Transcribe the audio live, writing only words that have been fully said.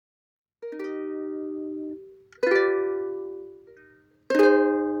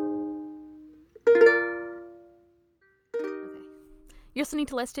You're listening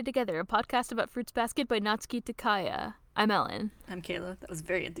to Let's Stay Together, a podcast about Fruits Basket by Natsuki Takaya. I'm Ellen. I'm Kayla. That was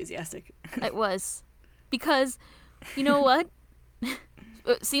very enthusiastic. It was. Because, you know what?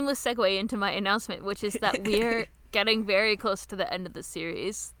 Seamless segue into my announcement, which is that we're getting very close to the end of the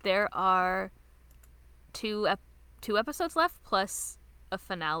series. There are two episodes left, plus a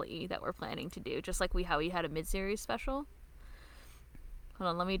finale that we're planning to do, just like how we had a mid-series special. Hold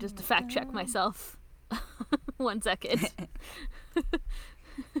on, let me just fact-check myself. 1 second.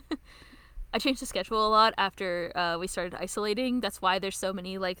 I changed the schedule a lot after we started isolating. That's why there's so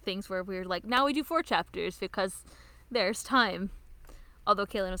many things where we're like, now we do 4 chapters because there's time. Although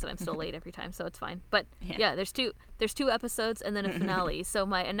Kayla knows that I'm still late every time, so it's fine. But yeah, there's two episodes and then a finale. So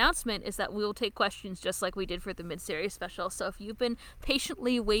my announcement is that we will take questions just like we did for the mid-series special. So if you've been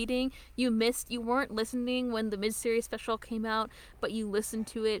patiently waiting, you weren't listening when the mid-series special came out, but you listened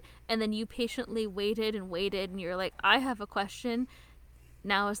to it, and then you patiently waited, and you're like, I have a question.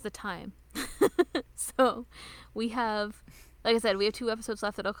 Now is the time. So we have, like I said, we have 2 episodes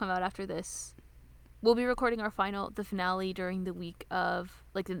left that'll come out after this. We'll be recording the finale during the week of,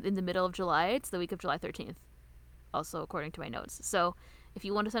 in the middle of July. It's the week of July 13th, also according to my notes. So if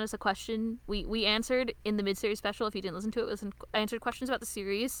you want to send us a question, we answered in the mid-series special. If you didn't listen to it, I answered questions about the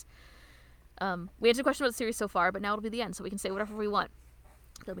series. We answered questions about the series so far, but now it'll be the end, so we can say whatever we want.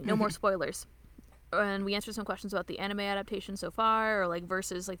 There'll be no more spoilers. And we answered some questions about the anime adaptation so far, or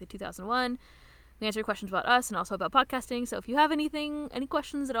versus the 2001. We answered questions about us and also about podcasting. So if you have any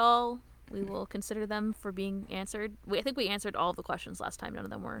questions at all, we will consider them for being answered. I think we answered all of the questions last time. None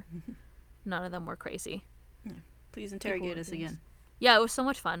of them were crazy. Yeah. Please interrogate us again. Yeah, it was so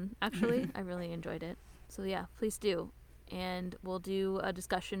much fun. Actually, I really enjoyed it. So yeah, please do, and we'll do a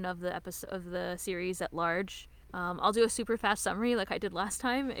discussion of the episode of the series at large. I'll do a super fast summary like I did last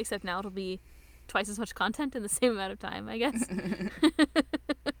time, except now it'll be twice as much content in the same amount of time, I guess.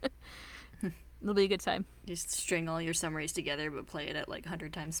 It'll be a good time. Just string all your summaries together, but play it at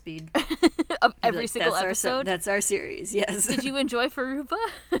 100 times speed. Of every single episode? That's our series, yes. Did you enjoy Furuba?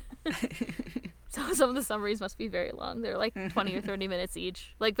 So some of the summaries must be very long. They're 20 or 30 minutes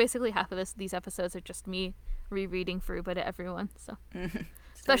each. Basically half of these episodes are just me rereading Furuba to everyone. So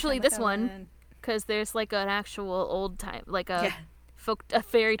especially this one, because there's an actual old time, a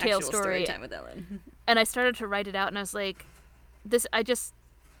fairy tale actual story time with Ellen. And I started to write it out, and I was like,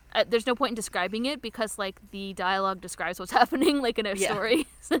 there's no point in describing it because the dialogue describes what's happening in a story.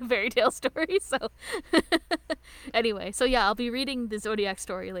 It's a fairy tale story. So anyway, so yeah, I'll be reading the Zodiac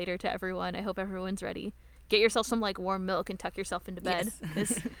story later to everyone. I hope everyone's ready. Get yourself some warm milk and tuck yourself into bed.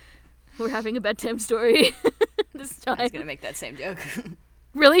 Yes. We're having a bedtime story this time. I was gonna make that same joke.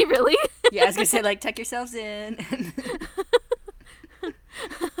 Really? Yeah, I was gonna say tuck yourselves in.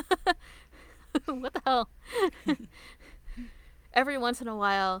 What the hell? Every once in a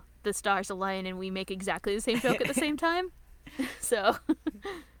while, the stars align and we make exactly the same joke at the same time. So,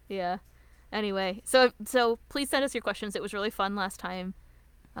 yeah. Anyway, so please send us your questions. It was really fun last time.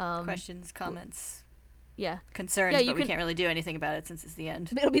 Questions, comments. Yeah. Concerns, but we can't really do anything about it since it's the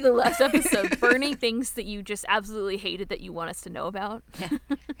end. It'll be the last episode. Burning things that you just absolutely hated that you want us to know about. Yeah.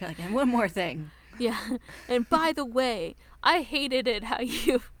 And one more thing. Yeah. And by the way, I hated it how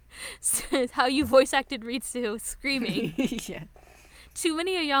you voice acted Ritsu screaming. Yeah. Too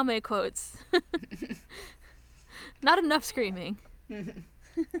many Ayame quotes. Not enough screaming.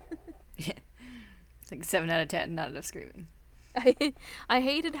 Yeah. It's 7 out of 10, not enough screaming. I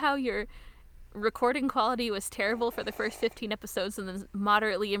hated how your recording quality was terrible for the first 15 episodes and then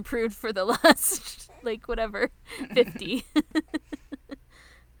moderately improved for the last, 50.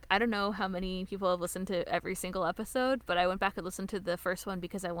 I don't know how many people have listened to every single episode, but I went back and listened to the first one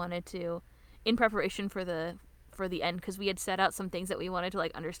because I wanted to, in preparation for the end, because we had set out some things that we wanted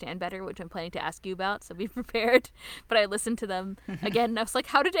to understand better, which I'm planning to ask you about, so be prepared. But I listened to them again, and I was like,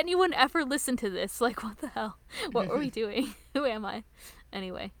 how did anyone ever listen to this? What the hell? What were we doing? Who am I?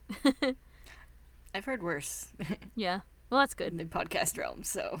 Anyway. I've heard worse. Yeah. Well, that's good. In the podcast realm,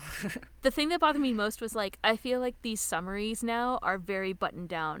 so. The thing that bothered me most was, I feel like these summaries now are very buttoned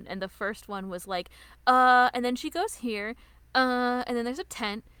down. And the first one was and then she goes here, and then there's a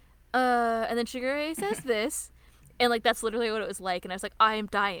tent, and then Shigure says this. And, that's literally what it was like. And I was like, I am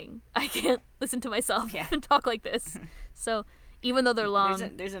dying. I can't listen to myself and talk like this. So, even though they're long...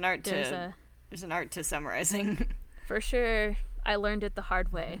 There's an art to summarizing. For sure. I learned it the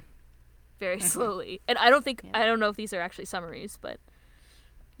hard way. Very slowly. And I don't know if these are actually summaries, but...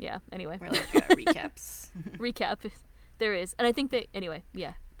 Yeah, anyway. We're recaps. Recap. There is. And I think that... Anyway,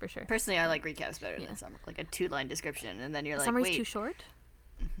 yeah, for sure. Personally, I like recaps better than summary. A 2-line description, and then you're Summary's too short?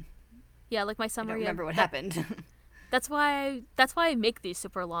 Yeah, my summary... I don't remember what happened. That's why I make these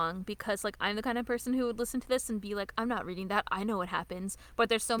super long, because like I'm the kind of person who would listen to this and be like, I'm not reading that. I know what happens. But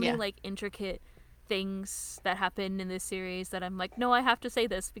there's so many like intricate things that happen in this series that I'm like, no, I have to say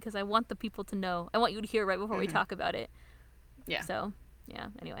this because I want the people to know. I want you to hear right before we talk about it. Yeah. So, yeah,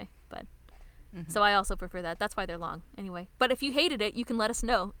 anyway, but so I also prefer that. That's why they're long. Anyway, but if you hated it, you can let us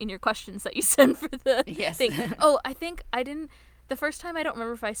know in your questions that you send for the thing. Oh, I think I didn't. The first time, I don't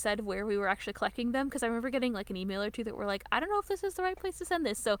remember if I said where we were actually collecting them, because I remember getting like an email or two that were like, I don't know if this is the right place to send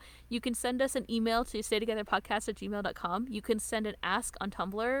this. So you can send us an email to staytogetherpodcast@gmail.com. You can send an ask on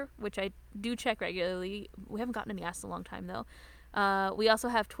Tumblr, which I do check regularly. We haven't gotten any asks in a long time, though. We also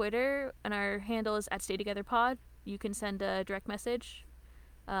have Twitter, and our handle is @staytogetherpod. You can send a direct message.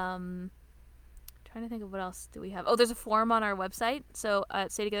 Trying to think of what else do we have. Oh, there's a form on our website. So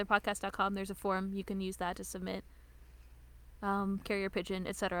at staytogetherpodcast.com, there's a form. You can use that to submit. Carrier pigeon,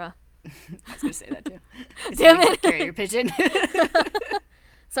 etc. I was gonna say that too. Damn it! Carrier pigeon.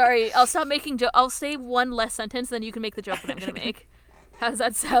 Sorry, I'll stop making I'll say one less sentence, then you can make the joke that I'm gonna make. How does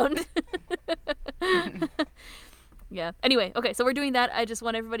that sound? Yeah. Anyway, okay, so we're doing that. I just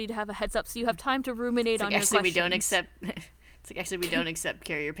want everybody to have a heads up, so you have time to ruminate on your questions. We don't accept. It's like, actually, we don't accept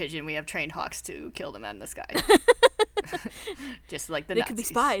carrier pigeon. We have trained hawks to kill them out in the sky. Just like the Nazis. They could be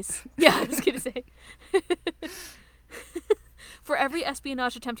spies. Yeah, I was gonna say. For every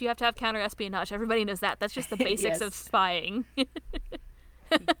espionage attempt, you have to have counter-espionage. Everybody knows that. That's just the basics of spying.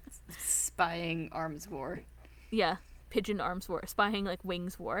 Spying arms war. Yeah, pigeon arms war. Spying, like,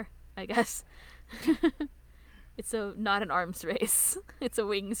 wings war, I guess. It's not an arms race. It's a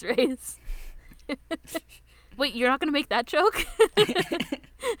wings race. Wait, you're not going to make that joke?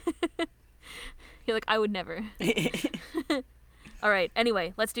 You're like, I would never. All right,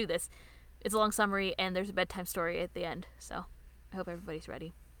 anyway, let's do this. It's a long summary, and there's a bedtime story at the end, so I hope everybody's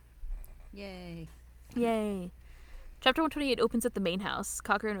ready. Yay. Yay. Chapter 128 opens at the main house.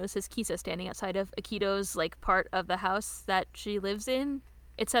 Kakuro notices Kisa standing outside of Akito's, like, part of the house that she lives in.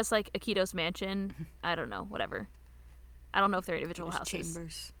 It says, like, Akito's mansion. I don't know, whatever. I don't know if they're individual houses.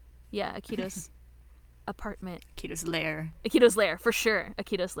 Chambers. Yeah, Akito's apartment. Akito's lair. Akito's lair, for sure.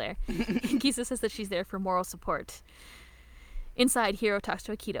 Akito's lair. Kisa says that she's there for moral support. Inside, Hiro talks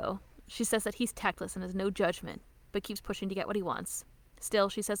to Akito. She says that he's tactless and has no judgment, but keeps pushing to get what he wants. Still,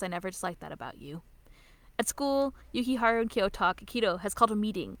 she says, I never disliked that about you. At school, Yukiharu and Kyo talk. Akito has called a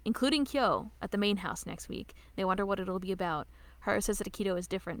meeting, including Kyo, at the main house next week. They wonder what it'll be about. Haru says that Akito is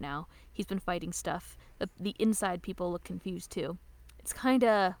different now. He's been fighting stuff. The inside people look confused, too. It's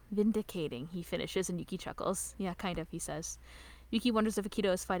kinda vindicating, he finishes, and Yuki chuckles. Yeah, kind of, he says. Yuki wonders if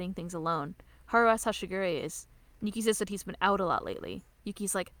Akito is fighting things alone. Haru asks how Shigure is. Yuki says that he's been out a lot lately.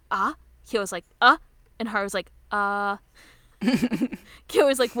 Yuki's like, ah? Kyo's like, ah? And Haru's like, Kyo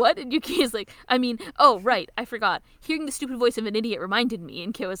is like, what? And Yuki is like, I mean, oh, right, I forgot. Hearing the stupid voice of an idiot reminded me.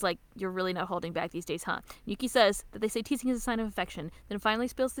 And Kyo is like, you're really not holding back these days, huh? Yuki says that they say teasing is a sign of affection, then finally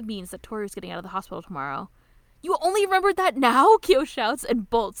spills the beans that Toru's getting out of the hospital tomorrow. You only remembered that now? Kyo shouts and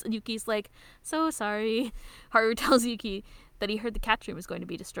bolts, and Yuki's like, so sorry. Haru tells Yuki that he heard the cat room is going to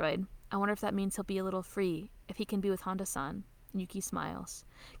be destroyed. I wonder if that means he'll be a little free, if he can be with Honda-san. Yuki smiles.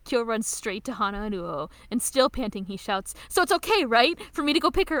 Kyo runs straight to Hana and Uo, and still panting, he shouts, so it's okay, right? For me to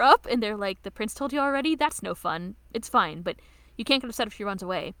go pick her up? And they're like, the prince told you already? That's no fun. It's fine, but you can't get upset if she runs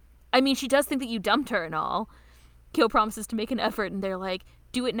away. I mean, she does think that you dumped her and all. Kyo promises to make an effort, and they're like,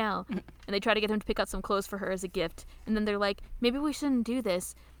 do it now. And they try to get him to pick out some clothes for her as a gift. And then they're like, maybe we shouldn't do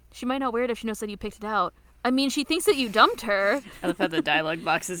this. She might not wear it if she knows that you picked it out. I mean, she thinks that you dumped her. I love how the dialogue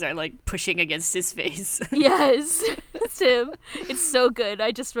boxes are, like, pushing against his face. Yes, it's him. It's so good.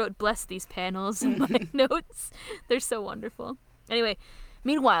 I just wrote, bless these panels in my notes. They're so wonderful. Anyway,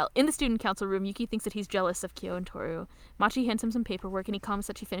 meanwhile, in the student council room, Yuki thinks that he's jealous of Kyo and Toru. Machi hands him some paperwork, and he comments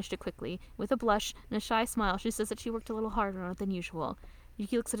that she finished it quickly. With a blush and a shy smile, she says that she worked a little harder on it than usual.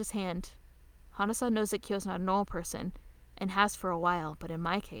 Yuki looks at his hand. Hana-san knows that Kyo's not a normal person, and has for a while, but in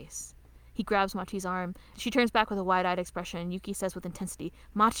my case... He grabs Machi's arm. She turns back with a wide-eyed expression, and Yuki says with intensity,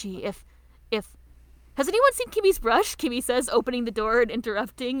 Machi, if... Has anyone seen Kimi's brush? Kimi says, opening the door and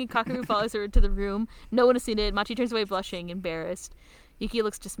interrupting, and Kakuro follows her into the room. No one has seen it. Machi turns away blushing, embarrassed. Yuki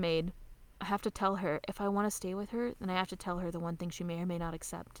looks dismayed. I have to tell her. If I want to stay with her, then I have to tell her the one thing she may or may not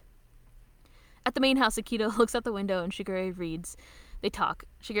accept. At the main house, Akito looks out the window, and Shigure reads. They talk.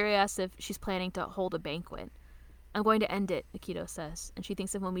 Shigure asks if she's planning to hold a banquet. I'm going to end it, Akito says, and she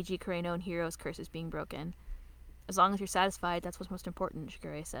thinks of Momiji Kureno and Hiro's curses being broken. As long as you're satisfied, that's what's most important,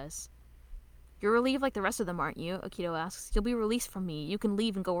 Shigure says. You're relieved like the rest of them, aren't you? Akito asks. You'll be released from me. You can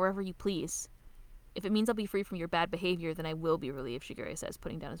leave and go wherever you please. If it means I'll be free from your bad behavior, then I will be relieved, Shigure says,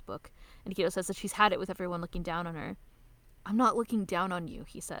 putting down his book. And Akito says that she's had it with everyone looking down on her. I'm not looking down on you,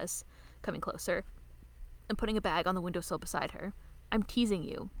 he says, coming closer and putting a bag on the windowsill beside her. I'm teasing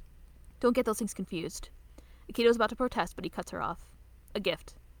you. Don't get those things confused. Akito's about to protest, but he cuts her off. A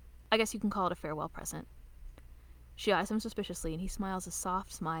gift. I guess you can call it a farewell present. She eyes him suspiciously, and he smiles a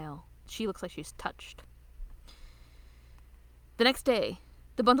soft smile. She looks like she's touched. The next day,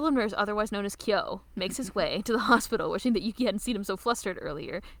 the bundle of nerves, otherwise known as Kyo, makes his way to the hospital, wishing that Yuki hadn't seen him so flustered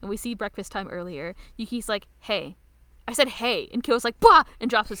earlier, and we see breakfast time earlier. Yuki's like, hey. I said hey, and Kyo's like, bah! And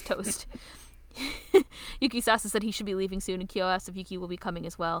drops his toast. Yuki sasses that he should be leaving soon, and Kyo asks if Yuki will be coming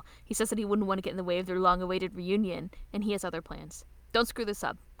as well. He says that he wouldn't want to get in the way of their long-awaited reunion, and he has other plans. Don't screw this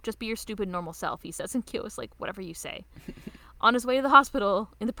up. Just be your stupid normal self, he says, and Kyo is like, whatever you say. On his way to the hospital,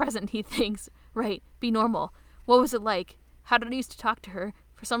 in the present, he thinks, right, be normal. What was it like? How did I used to talk to her?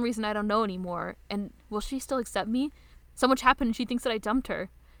 For some reason I don't know anymore. And will she still accept me? So much happened and she thinks that I dumped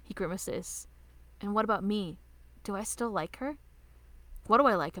her. He grimaces. And what about me? Do I still like her? What do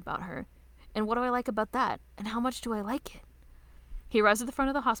I like about her? And what do I like about that? And how much do I like it? He arrives at the front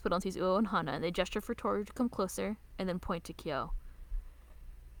of the hospital and sees Uo and Hana, and they gesture for Toru to come closer, and then point to Kyo.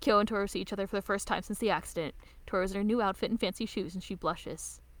 Kyo and Toru see each other for the first time since the accident. Toru's in her new outfit and fancy shoes, and she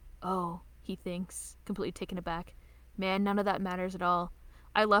blushes. Oh, he thinks, completely taken aback. Man, none of that matters at all.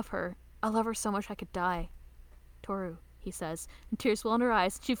 I love her. I love her so much I could die. Toru, he says, and tears well in her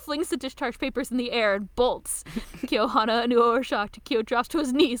eyes. She flings the discharge papers in the air and bolts. Kyo, Hana, and Uo are shocked. Kyo drops to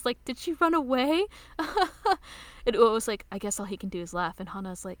his knees like, did she run away? And Uo was like, I guess all he can do is laugh. And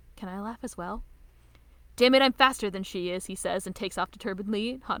Hana's like, can I laugh as well? Damn it, I'm faster than she is, he says, and takes off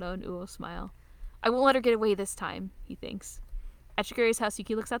determinedly. Hana and Uo smile. I won't let her get away this time, he thinks. At Shigure's house,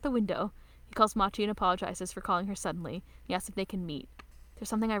 Yuki looks out the window. He calls Machi and apologizes for calling her suddenly. He asks if they can meet. There's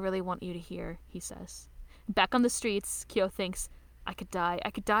something I really want you to hear, he says. Back on the streets, Kyo thinks, I could die,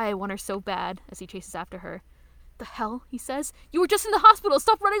 I want her so bad, as he chases after her. The hell, he says? You were just in the hospital,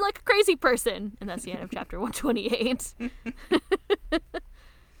 stop running like a crazy person! And that's the end of chapter 128.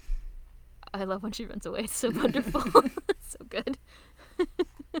 I love when she runs away, it's so wonderful. It's so good.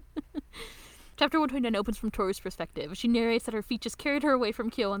 Chapter 129 opens from Toru's perspective. She narrates that her feet just carried her away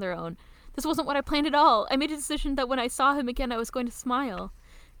from Kyo on their own. This wasn't what I planned at all. I made a decision that when I saw him again, I was going to smile.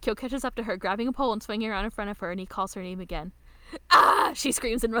 Kyo catches up to her, grabbing a pole and swinging around in front of her, and he calls her name again. Ah! She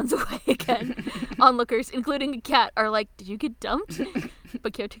screams and runs away again. Onlookers, including a cat, are like, did you get dumped?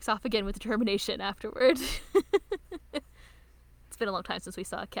 But Kyo takes off again with determination afterward. It's been a long time since we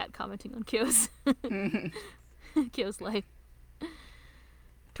saw a cat commenting on Kyo's life.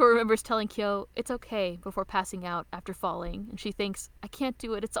 Toru remembers telling Kyo, it's okay, before passing out after falling, and she thinks, I can't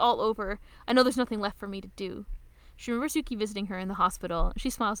do it, it's all over. I know there's nothing left for me to do. She remembers Yuki visiting her in the hospital. She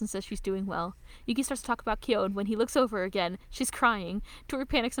smiles and says she's doing well. Yuki starts to talk about Kyo, and when he looks over again, she's crying. Toru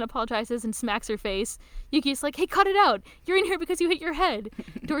panics and apologizes and smacks her face. Yuki's like, hey, cut it out! You're in here because you hit your head!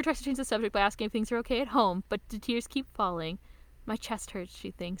 Toru tries to change the subject by asking if things are okay at home, but the tears keep falling. My chest hurts,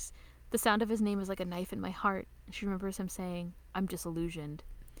 she thinks. The sound of his name is like a knife in my heart. She remembers him saying, I'm disillusioned.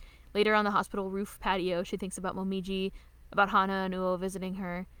 Later on the hospital roof patio, she thinks about Momiji, about Hana and Uo visiting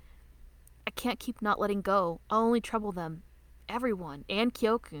her. I can't keep not letting go. I'll only trouble them. Everyone. And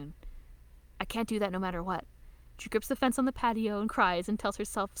Kyokun. I can't do that no matter what. She grips the fence on the patio and cries and tells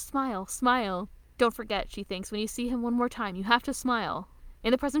herself, smile, smile. Don't forget, she thinks, when you see him one more time, you have to smile.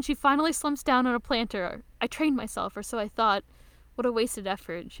 In the present, she finally slumps down on a planter. I trained myself, or so I thought. What a wasted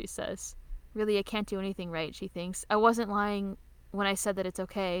effort, she says. Really, I can't do anything right, she thinks. I wasn't lying when I said that it's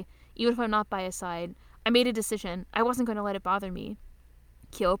okay. Even if I'm not by his side. I made a decision. I wasn't going to let it bother me.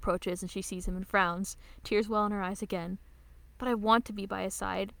 Kyo approaches and she sees him and frowns. Tears well in her eyes again. But I want to be by his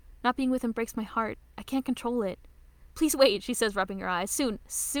side. Not being with him breaks my heart. I can't control it. Please wait, she says, rubbing her eyes.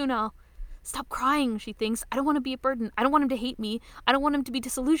 Soon I'll... Stop crying, she thinks. I don't want to be a burden. I don't want him to hate me. I don't want him to be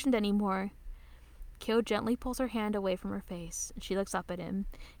disillusioned anymore. Kyo gently pulls her hand away from her face, and she looks up at him.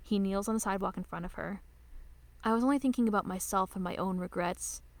 He kneels on the sidewalk in front of her. I was only thinking about myself and my own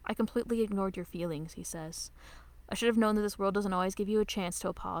regrets. I completely ignored your feelings, he says. I should have known that this world doesn't always give you a chance to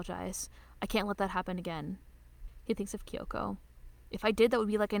apologize. I can't let that happen again. He thinks of Kyoko. If I did, that would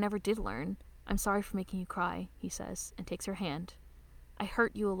be like I never did learn. I'm sorry for making you cry, he says, and takes her hand. I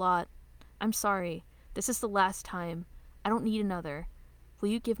hurt you a lot. I'm sorry. This is the last time. I don't need another. Will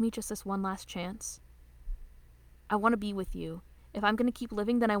you give me just this one last chance? I want to be with you. If I'm going to keep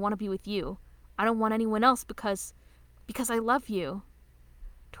living, then I want to be with you. I don't want anyone else because I love you.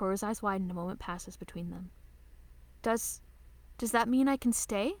 Toru's eyes widen and a moment passes between them. Does that mean I can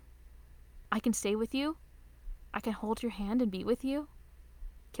stay? I can stay with you? I can hold your hand and be with you?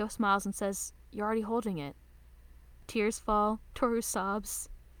 Kyo smiles and says, "You're already holding it." Tears fall. Toru sobs.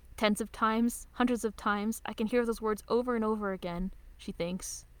 Tens of times, hundreds of times, I can hear those words over and over again, she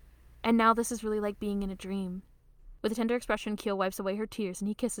thinks. And now this is really like being in a dream. With a tender expression, Kyo wipes away her tears and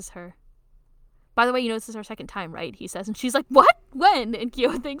he kisses her. "By the way, you know this is our second time, right?" he says. And she's like, "What? When?" And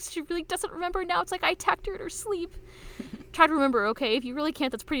Kyo thinks she really doesn't remember now. It's like I attacked her in her sleep. "Try to remember, okay? If you really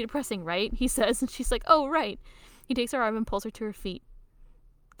can't, that's pretty depressing, right?" he says. And she's like, "Oh, right." He takes her arm and pulls her to her feet.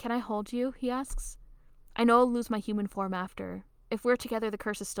 "Can I hold you?" he asks. "I know I'll lose my human form after. If we're together, the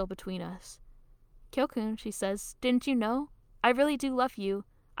curse is still between us." "Kyokun," she says, "didn't you know? I really do love you.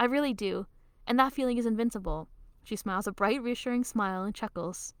 I really do. And that feeling is invincible." She smiles a bright, reassuring smile and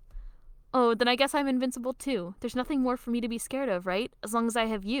chuckles. "Oh, then I guess I'm invincible too. There's nothing more for me to be scared of, right? As long as I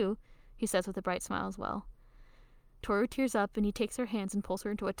have you," he says with a bright smile as well. Toru tears up and he takes her hands and pulls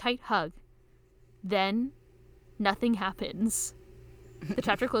her into a tight hug. Then, nothing happens. The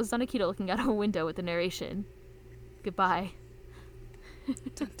chapter closes on Akito looking out a window with the narration. Goodbye. Dun,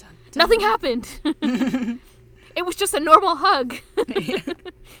 dun, dun. Nothing happened. It was just a normal hug.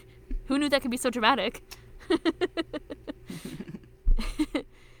 Who knew that could be so dramatic?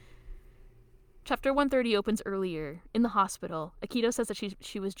 Chapter 130 opens earlier. In the hospital, Akito says that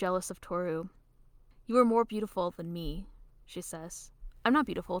she was jealous of Toru. "You are more beautiful than me," she says. "I'm not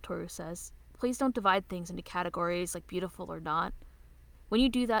beautiful," Toru says. "Please don't divide things into categories like beautiful or not. When you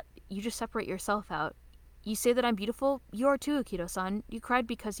do that, you just separate yourself out. You say that I'm beautiful? You are too, Akito-san. You cried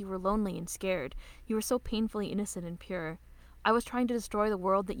because you were lonely and scared. You were so painfully innocent and pure. I was trying to destroy the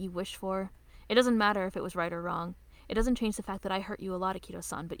world that you wished for. It doesn't matter if it was right or wrong. It doesn't change the fact that I hurt you a lot,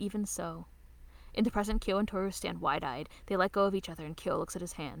 Akito-san, but even so." In the present, Kyo and Toru stand wide-eyed. They let go of each other and Kyo looks at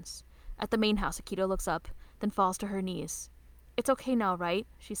his hands. At the main house, Akito looks up, then falls to her knees. "It's okay now, right?"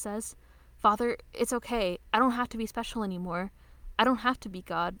 she says. "Father, it's okay. I don't have to be special anymore. I don't have to be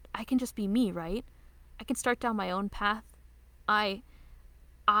God. I can just be me, right? I can start down my own path. I'm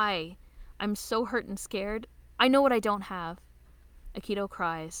so hurt and scared. I know what I don't have." Akito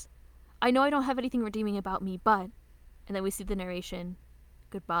cries. "I know I don't have anything redeeming about me, but..." And then we see the narration.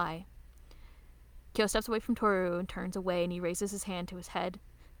 Goodbye. Kyo steps away from Toru and turns away, and he raises his hand to his head,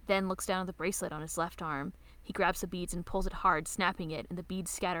 then looks down at the bracelet on his left arm. He grabs the beads and pulls it hard, snapping it, and the beads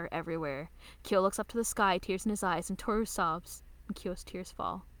scatter everywhere. Kyo looks up to the sky, tears in his eyes, and Toru sobs, and Kyo's tears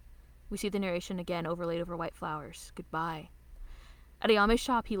fall. We see the narration again overlaid over white flowers. Goodbye. At Ayame's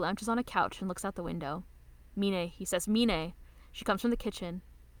shop, he lounges on a couch and looks out the window. "Mine," he says. "Mine." She comes from the kitchen.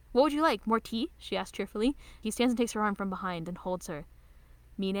 "What would you like? More tea?" she asks cheerfully. He stands and takes her arm from behind and holds her.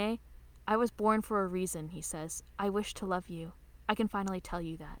 "Mine, I was born for a reason," he says. "I wish to love you. I can finally tell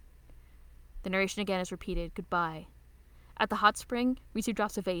you that." The narration again is repeated. Goodbye. At the hot spring, Ritsu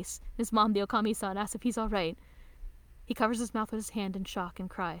drops a vase. His mom, the Okami-san, asks if he's all right. He covers his mouth with his hand in shock and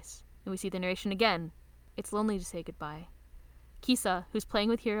cries. And we see the narration again. It's lonely to say goodbye. Kisa, who's playing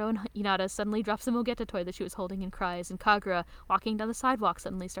with Hiro and Hinata, suddenly drops the Mogeta toy that she was holding and cries, and Kagura, walking down the sidewalk,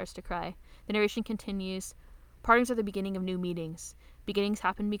 suddenly starts to cry. The narration continues. Partings are the beginning of new meetings. Beginnings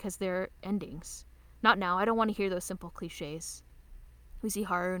happen because they're endings. Not now, I don't want to hear those simple cliches. We see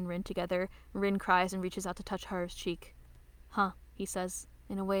Haru and Rin together. Rin cries and reaches out to touch Haru's cheek. "Huh," he says.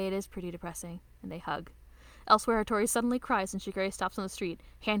 "In a way, it is pretty depressing." And they hug. Elsewhere, Hattori suddenly cries and Shigure stops on the street,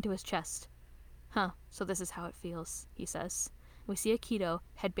 hand to his chest. "Huh, so this is how it feels," he says. We see Akito,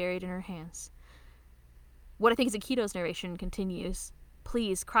 head buried in her hands. What I think is Akito's narration continues.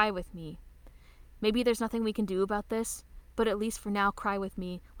 "Please, cry with me. Maybe there's nothing we can do about this, but at least for now cry with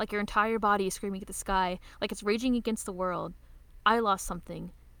me, like your entire body is screaming at the sky, like it's raging against the world. I lost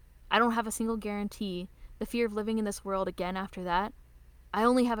something. I don't have a single guarantee, the fear of living in this world again after that. I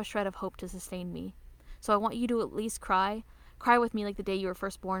only have a shred of hope to sustain me. So I want you to at least cry. Cry with me like the day you were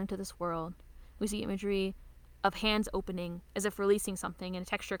first born into this world." We see imagery of hands opening, as if releasing something, and a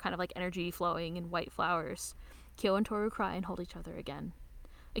texture kind of like energy flowing in white flowers. Kyo and Toru cry and hold each other again.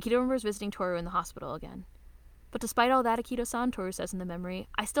 Akito remembers visiting Toru in the hospital again. "But despite all that, Akito-san," Toru says in the memory,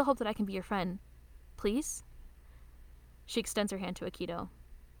 "I still hope that I can be your friend. Please?" She extends her hand to Akito.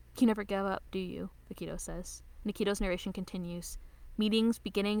 "You never give up, do you?" Akito says. And Akito's narration continues. Meetings,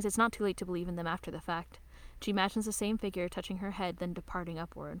 beginnings, it's not too late to believe in them after the fact. She imagines the same figure touching her head, then departing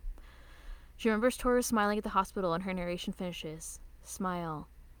upward. She remembers Toru smiling at the hospital, and her narration finishes. Smile.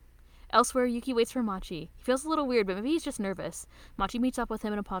 Elsewhere, Yuki waits for Machi. He feels a little weird, but maybe he's just nervous. Machi meets up with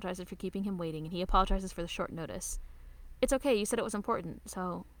him and apologizes for keeping him waiting, and he apologizes for the short notice. "It's okay, you said it was important,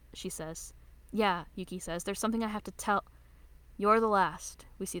 so," she says. "Yeah," Yuki says, "there's something I have to tell." "You're the last,"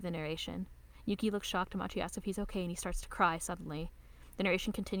 we see the narration. Yuki looks shocked, and Machi asks if he's okay, and he starts to cry suddenly. The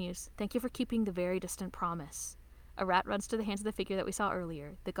narration continues. "Thank you for keeping the very distant promise. a rat runs to the hands of the figure that we saw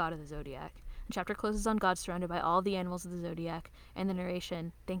earlier, the god of the zodiac. The chapter closes on God surrounded by all the animals of the zodiac, and the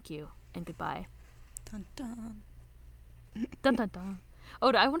narration, thank you, and goodbye. Dun dun. Dun dun dun.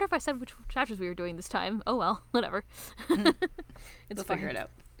 Oh, I wonder if I said which chapters we were doing this time. Oh well, whatever. We'll figure it out.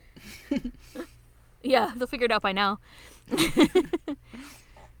 Yeah, they'll figure it out by now.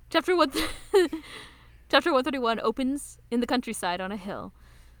 Chapter 131 opens in the countryside on a hill.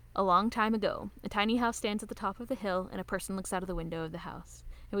 A long time ago, a tiny house stands at the top of the hill, and a person looks out of the window of the house.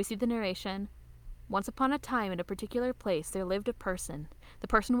 And we see the narration. Once upon a time, in a particular place, there lived a person. The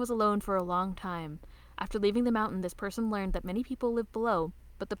person was alone for a long time. After leaving the mountain, this person learned that many people lived below,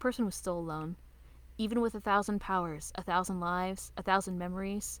 but the person was still alone. Even with 1,000 powers, 1,000 lives, 1,000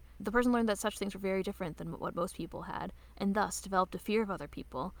 memories, the person learned that such things were very different than what most people had, and thus developed a fear of other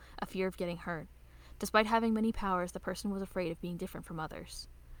people, a fear of getting hurt. Despite having many powers, the person was afraid of being different from others.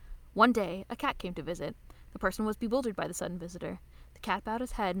 One day, a cat came to visit. The person was bewildered by the sudden visitor. The cat bowed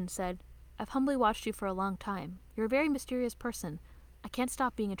his head and said, I've humbly watched you for a long time. You're a very mysterious person. I can't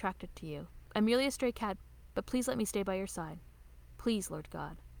stop being attracted to you. I'm merely a stray cat, but please let me stay by your side. Please, Lord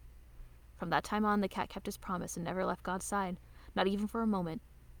God. From that time on, the cat kept his promise and never left God's side, not even for a moment.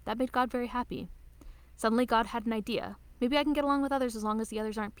 That made God very happy. Suddenly, God had an idea. Maybe I can get along with others as long as the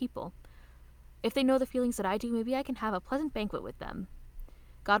others aren't people. If they know the feelings that I do, maybe I can have a pleasant banquet with them.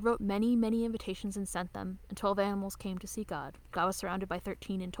 God wrote many, many invitations and sent them, and 12 animals came to see God. God was surrounded by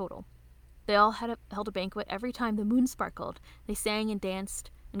 13 in total. They all held a banquet every time the moon sparkled. They sang and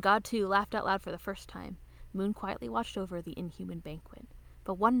danced, and God, too, laughed out loud for the first time. The moon quietly watched over the inhuman banquet.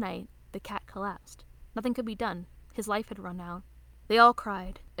 But one night, the cat collapsed. Nothing could be done. His life had run out. They all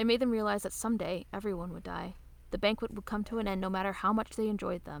cried. It made them realize that someday everyone would die. The banquet would come to an end no matter how much they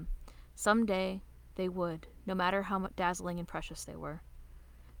enjoyed them. Someday they would, no matter how dazzling and precious they were.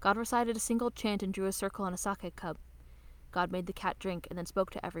 God recited a single chant and drew a circle on a sake cup. God made the cat drink and then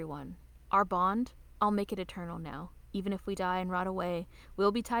spoke to everyone. Our bond, I'll make it eternal now. Even if we die and rot away,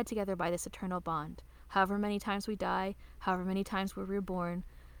 we'll be tied together by this eternal bond. However many times we die, however many times we're reborn,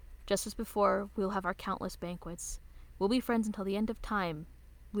 just as before, we'll have our countless banquets. We'll be friends until the end of time.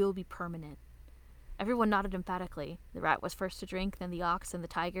 We'll be permanent. Everyone nodded emphatically. The rat was first to drink, then the ox, then the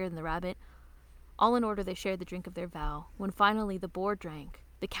tiger, then the rabbit. All in order, they shared the drink of their vow. When finally the boar drank,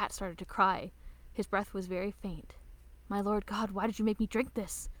 the cat started to cry. His breath was very faint. My Lord God, why did you make me drink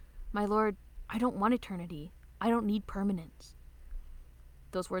this? My Lord, I don't want eternity. I don't need permanence.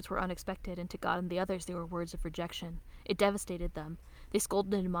 Those words were unexpected, and to God and the others they were words of rejection. It devastated them. They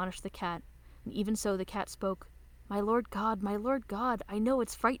scolded and admonished the cat, and even so the cat spoke. My Lord God, I know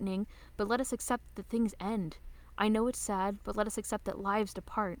it's frightening, but let us accept that things end. I know it's sad, but let us accept that lives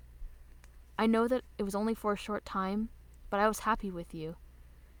depart. I know that it was only for a short time, but I was happy with you.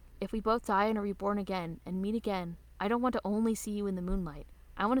 If we both die and are reborn again and meet again, I don't want to only see you in the moonlight.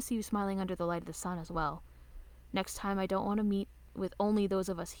 I want to see you smiling under the light of the sun as well. Next time, I don't want to meet with only those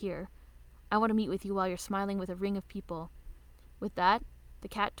of us here. I want to meet with you while you're smiling with a ring of people. With that, the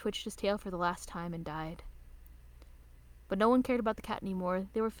cat twitched his tail for the last time and died. But no one cared about the cat anymore.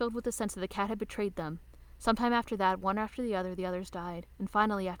 They were filled with the sense that the cat had betrayed them. Sometime after that, one after the others died. And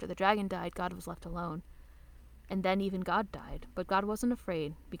finally, after the dragon died, God was left alone. And then even God died. But God wasn't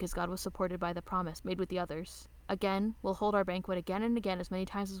afraid, because God was supported by the promise made with the others. Again, we'll hold our banquet again and again as many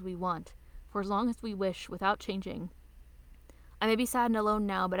times as we want, for as long as we wish, without changing. I may be sad and alone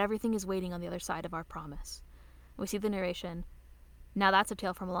now, but everything is waiting on the other side of our promise. We see the narration. Now that's a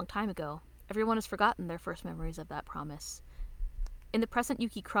tale from a long time ago. Everyone has forgotten their first memories of that promise. In the present,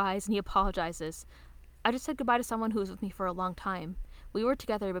 Yuki cries and he apologizes. I just said goodbye to someone who was with me for a long time. We were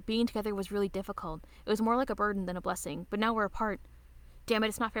together, but being together was really difficult. It was more like a burden than a blessing, but now we're apart. Damn it,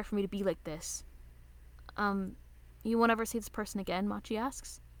 it's not fair for me to be like this. You won't ever see this person again, Machi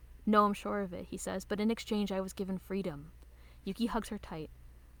asks. No, I'm sure of it, he says, but in exchange I was given freedom. Yuki hugs her tight.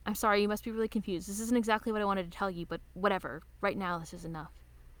 I'm sorry, you must be really confused. This isn't exactly what I wanted to tell you, but whatever. Right now, this is enough.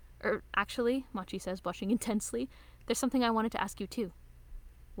 Actually, Machi says, blushing intensely, there's something I wanted to ask you too.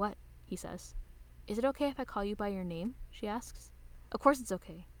 What? He says. Is it okay if I call you by your name? She asks. Of course it's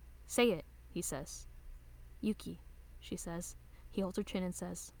okay. Say it, he says. Yuki, she says. He holds her chin and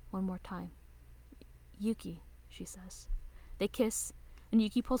says, one more time. Yuki, she says. They kiss, and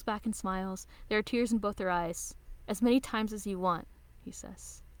Yuki pulls back and smiles. There are tears in both their eyes. As many times as you want, he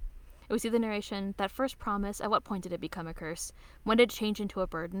says. And we see the narration. That first promise, at what point did it become a curse? When did it change into a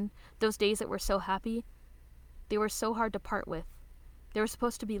burden? Those days that were so happy, they were so hard to part with. There was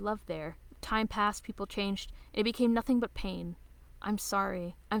supposed to be love there. Time passed, people changed, and it became nothing but pain. I'm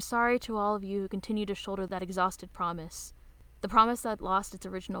sorry. I'm sorry to all of you who continue to shoulder that exhausted promise. The promise that lost its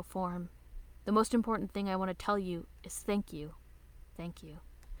original form. The most important thing I want to tell you is thank you. Thank you.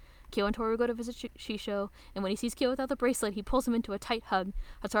 Kyo and Toru go to visit Shisho, and when he sees Kyo without the bracelet, he pulls him into a tight hug.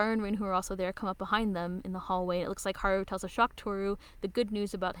 Hataro and Rin, who are also there, come up behind them in the hallway. It looks like Haru tells a shocked Toru the good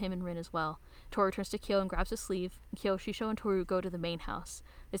news about him and Rin as well. Toru turns to Kyo and grabs his sleeve. Kyo, Shisho, and Toru go to the main house.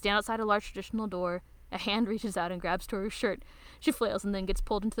 They stand outside a large traditional door. A hand reaches out and grabs Toru's shirt. She flails and then gets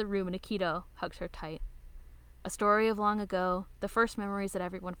pulled into the room, and Akito hugs her tight. A story of long ago, the first memories that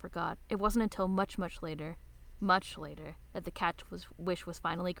everyone forgot. It wasn't until much later, that the cat's wish was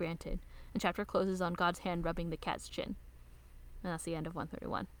finally granted. The chapter closes on God's hand rubbing the cat's chin. And that's the end of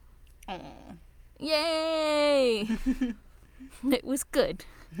 131. Aww. Yay! It was good.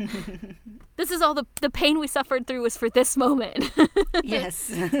 This is all the pain we suffered through was for this moment.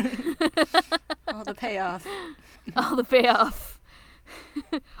 Yes. All the payoff. All the payoff.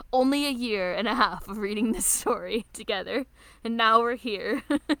 Only a year and a half of reading this story together, and now we're here.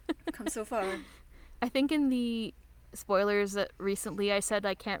 Come so far. I think in the spoilers that recently I said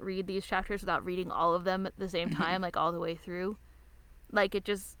I can't read these chapters without reading all of them at the same time, like all the way through. Like it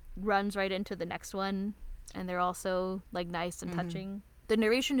just runs right into the next one, and they're also like nice and touching. The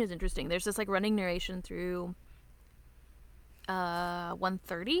narration is interesting. There's this like running narration through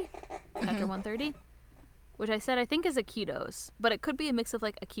 130, chapter 130, which I said I think is Akito's, but it could be a mix of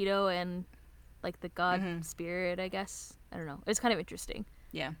like Akito and like the god spirit, I guess. I don't know. It's kind of interesting.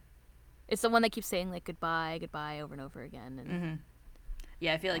 Yeah. It's the one that keeps saying like goodbye, goodbye over and over again. And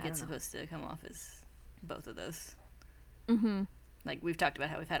Yeah, I feel like it's supposed to come off as both of those. Like we've talked about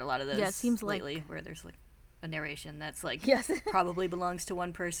how we've had a lot of those it seems lately, like... where there's like a narration that's like yes. probably belongs to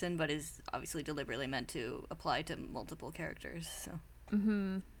one person, but is obviously deliberately meant to apply to multiple characters. So,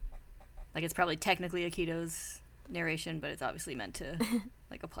 like it's probably technically Akito's narration, but it's obviously meant to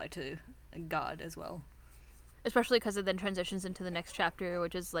like apply to God as well. Especially because it then transitions into the next chapter,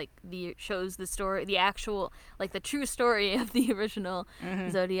 which is like shows the story, the actual, like the true story of the original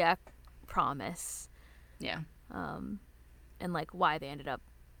Zodiac promise. Yeah. And like why they ended up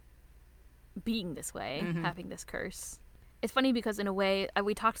being this way, having this curse. It's funny because in a way,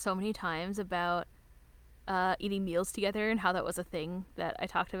 we talked so many times about eating meals together and how that was a thing that I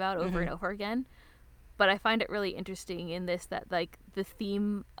talked about over and over again. But I find it really interesting in this that like the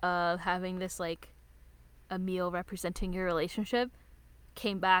theme of having this like a meal representing your relationship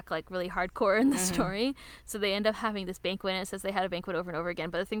came back like really hardcore in the story. So they end up having this banquet, and it says they had a banquet over and over again.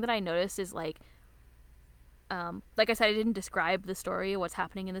 But the thing that I noticed is like I said, I didn't describe the story, what's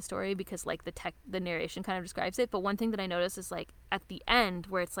happening in the story, because like the narration kind of describes it. But one thing that I noticed is like at the end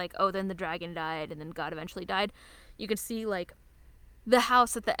where it's like, oh, then the dragon died and then God eventually died. You can see like the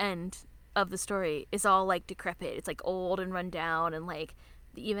house at the end of the story is all like decrepit. It's like old and run down, and like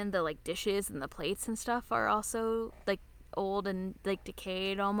even the like dishes and the plates and stuff are also like old and like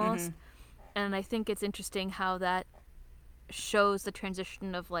decayed almost. And I think it's interesting how that shows the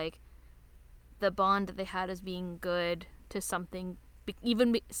transition of like the bond that they had as being good to something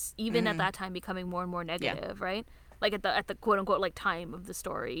even at that time becoming more and more negative, right? Like at the quote unquote like time of the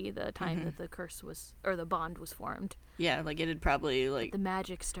story, the time that the curse was, or the bond was formed. Yeah, like it had probably like the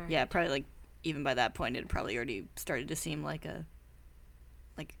magic started. Yeah, probably like even by that point it had probably already started to seem like a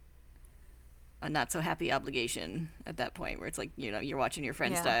not so happy obligation at that point, where it's like, you know, you're watching your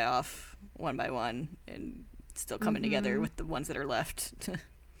friends die off one by one and still coming together with the ones that are left to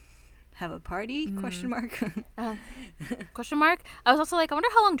have a party? Question mark. Question mark. I was also like, I wonder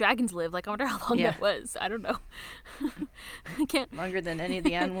how long dragons live. Like, I wonder how long that was. I don't know. I can't. Longer than any of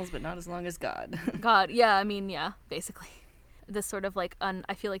the animals, but not as long as God. God, yeah. I mean, yeah. Basically, this sort of like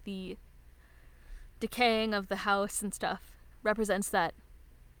I feel like the decaying of the house and stuff represents that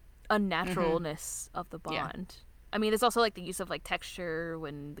unnaturalness of the bond. I mean, there's also like the use of like texture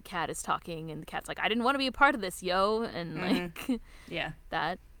when the cat is talking and the cat's like, I didn't want to be a part of this, yo, and like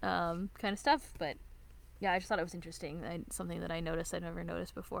that kind of stuff. But yeah, I just thought it was interesting. Something that I noticed I'd never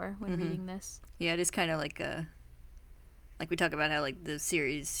noticed before when reading this. Yeah, it is kind of like we talk about how like the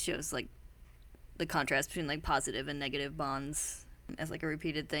series shows like the contrast between like positive and negative bonds as like a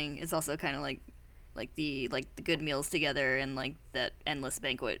repeated thing. It's also kind of like the good meals together and like that endless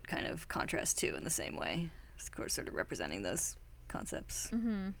banquet kind of contrast too in the same way. Of course, sort of representing those concepts.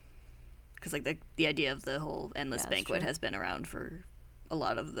 Because like the idea of the whole endless banquet has been around for a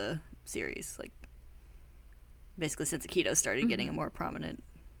lot of the series, like basically since Akito started getting a more prominent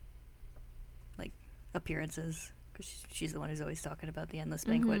like appearances, because she's the one who's always talking about the endless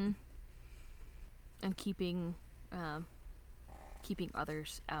banquet and keeping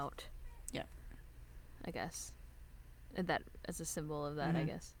others out. I guess, and that as a symbol of that, I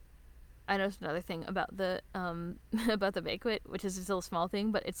guess. I noticed another thing about the about the banquet, which is just a little small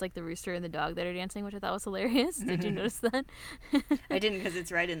thing, but it's like the rooster and the dog that are dancing, which I thought was hilarious. Did you notice that? I didn't, because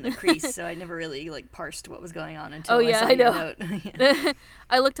it's right in the crease, so I never really like parsed what was going on until Oh I yeah, saw I your know. note. Yeah.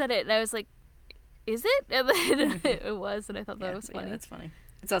 I looked at it and I was like, "Is it?" And then it was, and I thought that Yeah, was funny. yeah, that's funny.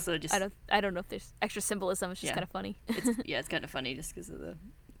 It's also just I don't know if there's extra symbolism. It's just Yeah. kind of funny. it's kind of funny just because of the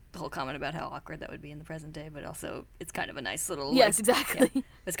whole comment about how awkward that would be in the present day, but also it's kind of a nice little Yes, like, exactly. yeah,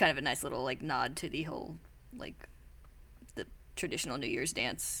 it's kind of a nice little like nod to the whole like the traditional New Year's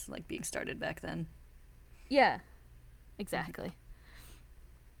dance like being started back then. Yeah, exactly.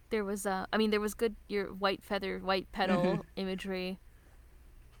 There was there was good your white feather, white petal imagery.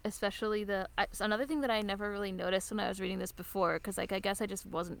 Especially so another thing that I never really noticed when I was reading this before, because like I guess I just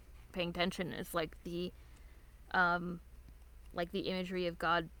wasn't paying attention, is like the imagery of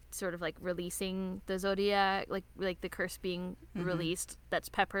God sort of like releasing the zodiac, like the curse being released, that's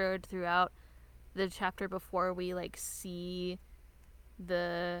peppered throughout the chapter before we like see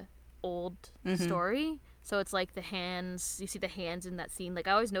the old story. So it's like the hands, you see the hands in that scene. Like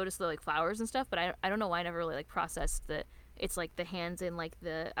I always noticed the like flowers and stuff, but I don't know why I never really like processed that it's like the hands in like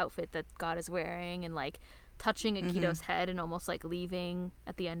the outfit that God is wearing and like touching Akito's head and almost like leaving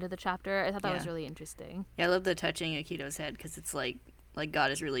at the end of the chapter. I thought that was really interesting. Yeah, I love the touching Akito's head, because it's like God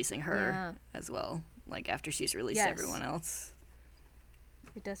is releasing her as well, like after she's released everyone else.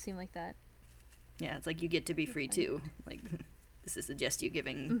 It does seem like that. Yeah, it's like you get to be free too. Like this is just you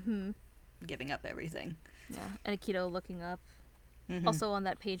giving up everything. Yeah, and Akito looking up. Also on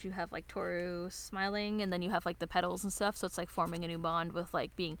that page you have like Toru smiling, and then you have like the petals and stuff, so it's like forming a new bond with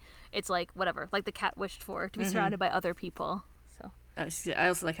like being, it's like whatever, like the cat wished for, to be surrounded by other people. So I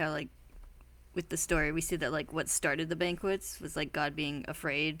also like how like with the story we see that like what started the banquets was like God being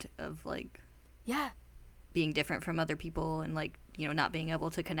afraid of like being different from other people, and like, you know, not being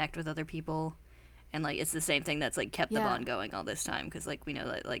able to connect with other people, and like it's the same thing that's like kept the bond going all this time, because like we know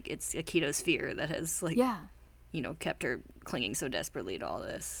that like it's Akito's fear that has like you know, kept her clinging so desperately to all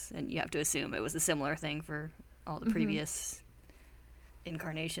this. And you have to assume it was a similar thing for all the previous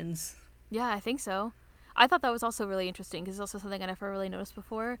incarnations. Yeah, I think so. I thought that was also really interesting, because it's also something I never really noticed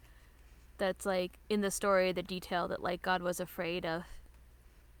before. That's like in the story, the detail that like God was afraid of,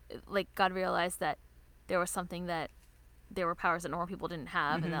 like God realized that there was something that there were powers that normal people didn't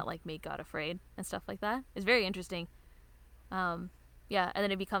have, and that like made God afraid and stuff like that. It's very interesting. And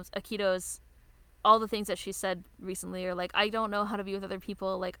then it becomes Akito's, all the things that she said recently are like, I don't know how to be with other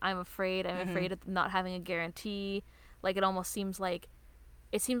people, like I'm afraid of not having a guarantee. Like it almost seems like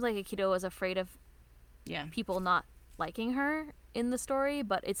Akito was afraid of people not liking her in the story,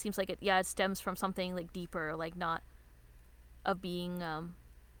 but it seems like it stems from something like deeper, like not of being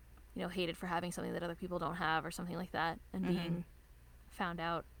hated for having something that other people don't have or something like that, and being found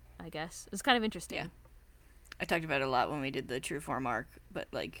out, I guess. It's kind of interesting. Yeah, I talked about it a lot when we did the True Form arc, but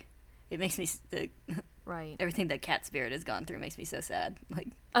like it makes me everything that Cat Spirit has gone through makes me so sad. Like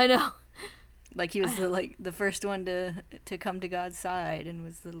I know, like he was the first one to come to God's side, and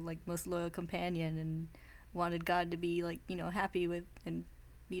was the like most loyal companion, and wanted God to be like, you know, happy with and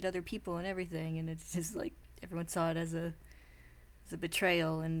meet other people and everything, and it's just like everyone saw it as a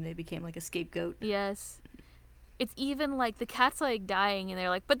betrayal, and they became like a scapegoat. Yes. It's even like the cat's like dying, and they're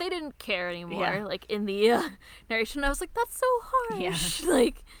like, but they didn't care anymore. Like in the narration, I was like, that's so harsh.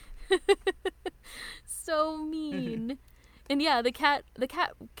 Like so mean. And the cat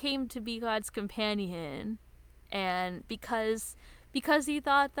came to be God's companion, and because he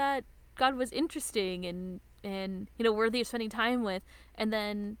thought that God was interesting and worthy of spending time with, and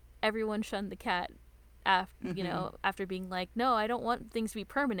then everyone shunned the cat after being like, no, I don't want things to be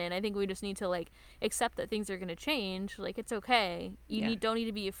permanent. I think we just need to like accept that things are going to change. Like it's okay. You don't need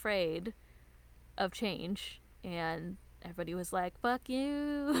to be afraid of change. And everybody was like, fuck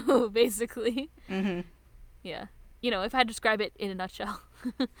you, basically. Yeah. If I had to describe it in a nutshell.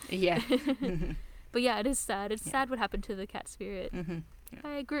 But yeah, it is sad. It's sad what happened to the cat spirit.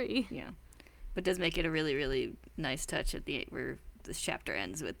 I agree. Yeah. But it does make it a really, really nice touch at the where this chapter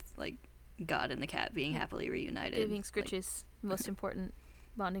ends with like God and the cat being happily reunited. Giving Scritch's most important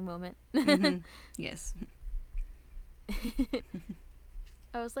bonding moment. Yes.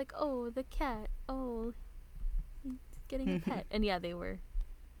 I was like, oh, the cat. Oh, he's getting a pet. And they were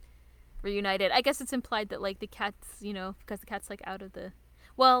reunited. I guess it's implied that like the cat's, because the cat's like out of the...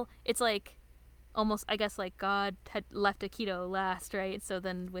 Well, it's like almost, I guess, like God had left Akito last, right? So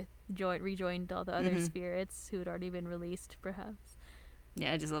then rejoined all the other spirits who had already been released, perhaps.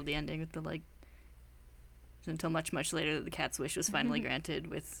 Yeah, I just love the ending with the like until much, much later that the cat's wish was finally granted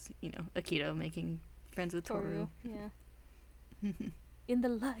with, Akito making friends with Toru. Yeah. in the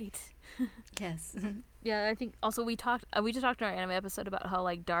light. Yes. Yeah, I think also we just talked in our anime episode about how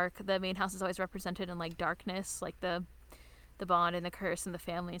like dark the main house is always represented in like darkness, like the bond and the curse and the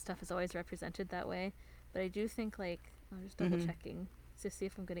family and stuff is always represented that way. But I do think like I'm just double checking to see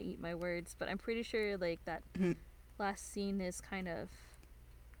if I'm gonna eat my words, but I'm pretty sure like that last scene is kind of.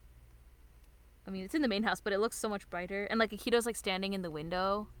 I mean, it's in the main house, but it looks so much brighter, and like Akito's like standing in the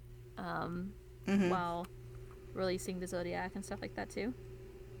window, while releasing the zodiac and stuff like that too.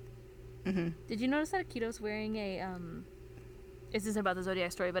 Did you notice that Akito's wearing a this isn't about the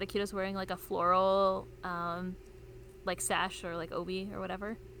zodiac story, but Akito's wearing like a floral like sash or like obi or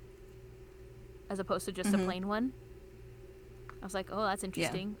whatever, as opposed to just a plain one. I was like, oh, that's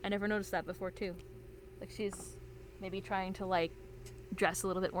interesting. I never noticed that before too. Like she's maybe trying to like dress a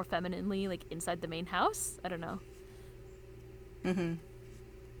little bit more femininely, like inside the main house. I don't know.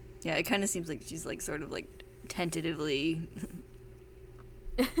 Yeah, it kind of seems like she's like sort of like tentatively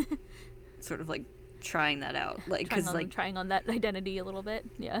sort of like trying that out, like because like trying on that identity a little bit.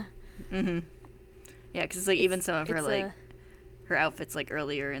 Yeah. Yeah, because it's like even some of her like her outfits like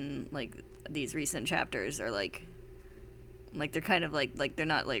earlier in like these recent chapters are like they're kind of like they're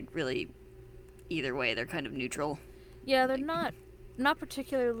not like really either way. They're kind of neutral. Yeah, they're not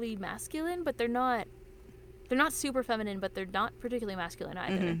particularly masculine, but they're not super feminine, but they're not particularly masculine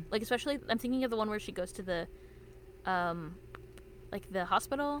either. Like especially I'm thinking of the one where she goes to the like the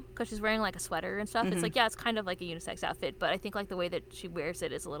hospital because she's wearing like a sweater and stuff. It's like, yeah, it's kind of like a unisex outfit, but I think like the way that she wears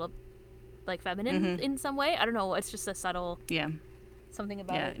it is a little like feminine in some way. I don't know, it's just a subtle something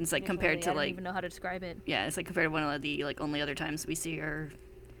about it. It's like compared to I don't like even know how to describe it. Yeah, it's like compared to one of the like only other times we see her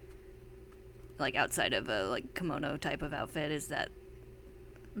like outside of a like kimono type of outfit is that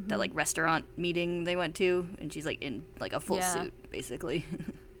that like restaurant meeting they went to, and she's like in like a full suit basically.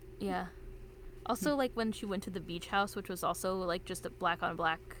 Yeah. Also, like when she went to the beach house, which was also like just a black on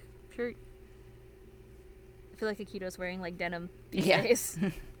black shirt. I feel like Akito's wearing like denim these days.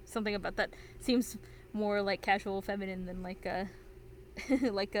 Something about that seems more like casual feminine than like a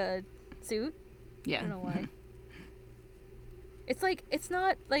like a suit. Yeah. I don't know why. It's like it's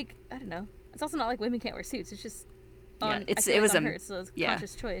not like I don't know. It's also not like women can't wear suits. It's just on. It was on her, so it's a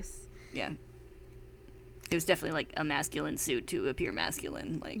conscious choice. Yeah. It was definitely like a masculine suit to appear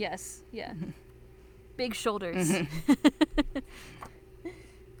masculine. Like yes, yeah. Big shoulders.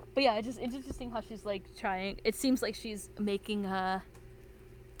 But yeah, it's interesting how she's like trying. It seems like she's making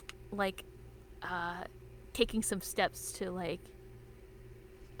taking some steps to like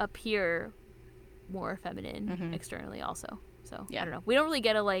appear more feminine externally also. So I don't know. We don't really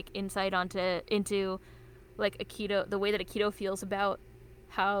get a like insight into like Akito, the way that Akito feels about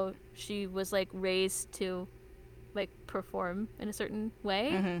how she was like raised to like perform in a certain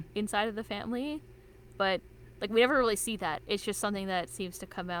way inside of the family, but like we never really see that. It's just something that seems to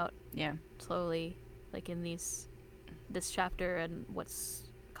come out slowly, like in this chapter and what's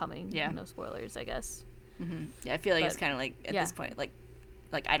coming. No spoilers, I guess. Yeah, I feel like it's kind of like at this point, like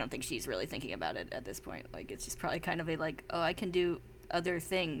I don't think she's really thinking about it at this point. Like it's just probably kind of a like, oh, I can do other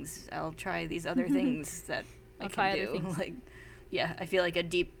things. I'll try these other things that I can do. Like, yeah, I feel like a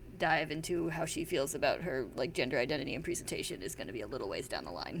deep dive into how she feels about her like gender identity and presentation is going to be a little ways down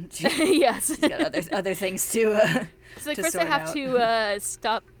the line. Yes, she's got other things to. So like first I have to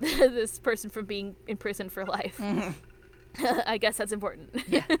stop this person from being in prison for life. I guess that's important.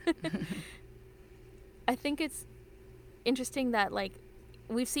 Yeah. I think it's interesting that like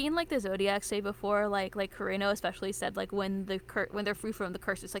we've seen like the zodiac say before, like Kureno especially said like when they're free from the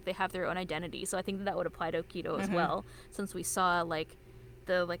curse, it's like they have their own identity. So I think that would apply to Akito as well, since we saw like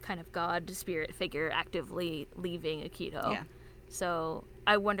the like kind of god spirit figure actively leaving Akito. Yeah. So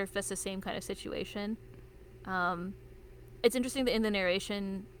I wonder if that's the same kind of situation. It's interesting that in the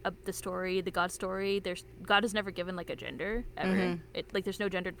narration of the story, the God story, God is never given like a gender ever. It like there's no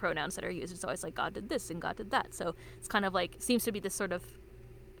gendered pronouns that are used. It's always like God did this and God did that. So it's kind of like seems to be this sort of.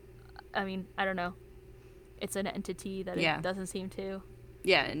 I mean, I don't know. It's an entity that it doesn't seem to.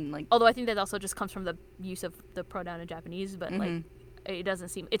 Yeah, and like. Although I think that also just comes from the use of the pronoun in Japanese, but like it doesn't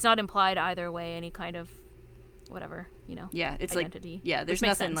seem. It's not implied either way. Any kind of, whatever, you know. Yeah, it's identity, like there's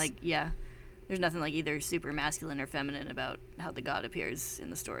nothing like there's nothing like either super masculine or feminine about how the god appears in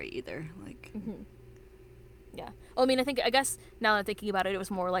the story either. Like. Yeah. Well, I mean, I guess now that I'm thinking about it, it was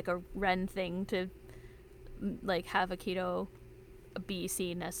more like a Ren thing to, like, have Akito be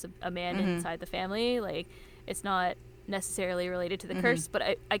seen as a man inside the family. Like, it's not necessarily related to the curse,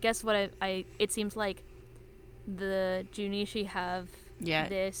 but I guess what it seems like the Junichi have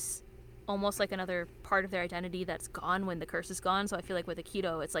this almost like another part of their identity that's gone when the curse is gone. So I feel like with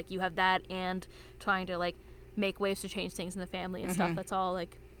Akito, it's like you have that and trying to like make ways to change things in the family and stuff. That's all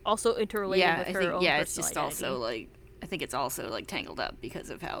like also interrelated with her own it's personal just identity. also like I think it's also like tangled up because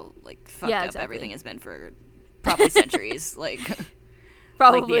of how like fucked Yeah, up exactly. everything has been for probably centuries. Like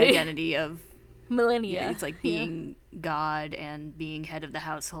Probably like the identity of millennia. it's like being God and being head of the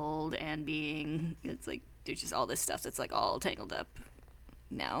household and being it's like there's just all this stuff that's like all tangled up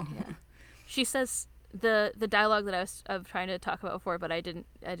now. Yeah. She says the dialogue that I was trying to talk about before, but I didn't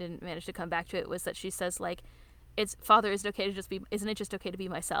manage to come back to it, was that she says like, "It's father, is it okay to just be? Isn't it just okay to be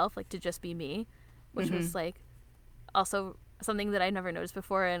myself? Like to just be me?" Which was like also something that I never noticed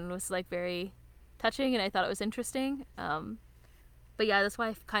before and was like very touching, and I thought it was interesting. But yeah, that's why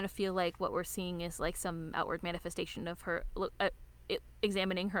I kind of feel like what we're seeing is like some outward manifestation of her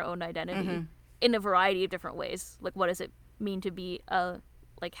examining her own identity in a variety of different ways. Like, what does it mean to be a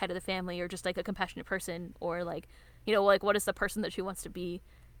like head of the family, or just like a compassionate person, or like, you know, like what is the person that she wants to be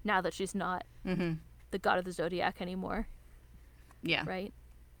now that she's not the god of the zodiac anymore? Yeah. Right?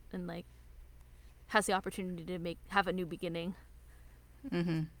 And like has the opportunity to have a new beginning.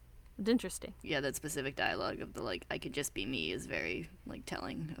 It's interesting. Yeah, that specific dialogue of the like I could just be me is very like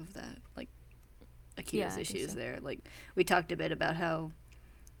telling of that like Akira's issues there. Like we talked a bit about how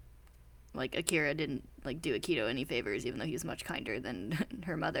like Akira didn't like do Akito any favors even though he was much kinder than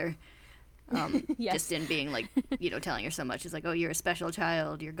her mother. Yes. Just in being like, you know, telling her so much. It's like, oh, you're a special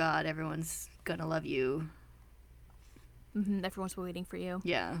child, you're God, everyone's gonna love you. Everyone's waiting for you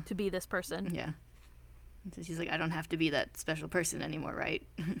Yeah. to be this person. Yeah. And so she's like, I don't have to be that special person anymore, right?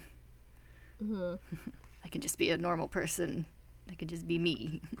 I can just be a normal person. I can just be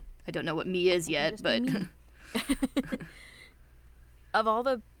me. I don't know what me is yet, but of all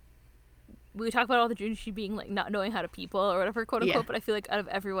the, we talk about all the Junichi being like not knowing how to people or whatever, quote unquote, but I feel like out of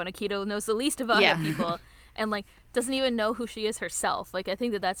everyone, Akito knows the least about how to people and like doesn't even know who she is herself. Like I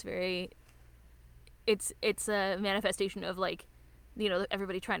think that that's very, it's a manifestation of like, you know,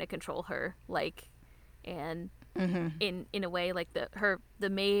 everybody trying to control her, like, and in a way like the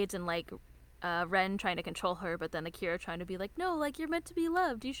maids and like Ren trying to control her, but then Akira trying to be like, no, like you're meant to be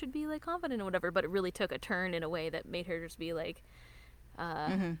loved, you should be like confident or whatever. But it really took a turn in a way that made her just be like,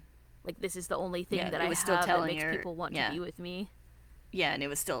 like this is the only thing that I have that makes people want to be with me. Yeah, and it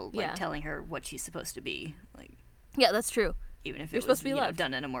was still like telling her what she's supposed to be. Like, yeah, that's true. Even if you're it supposed was to be loved.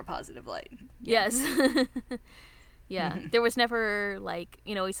 Done in a more positive light. Yes. Yeah, there was never like,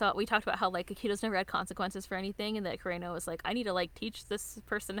 you know, we talked about how like Akito's never had consequences for anything, and that Kureno was like, I need to like teach this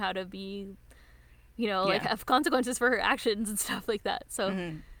person how to be, you know, like have consequences for her actions and stuff like that.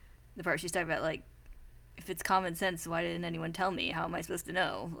 So the part she's talking about like, if it's common sense, why didn't anyone tell me? How am I supposed to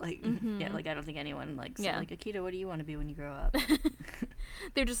know? Like, yeah, like I don't think anyone like said, like, Akito, what do you want to be when you grow up?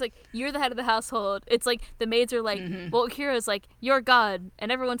 They're just like, you're the head of the household. It's like the maids are like, well, Akira's like, you're God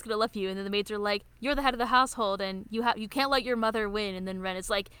and everyone's gonna love you, and then the maids are like, you're the head of the household and you can't let your mother win. And then Ren is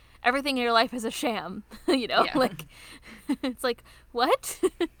like, everything in your life is a sham. You know, like it's like, what?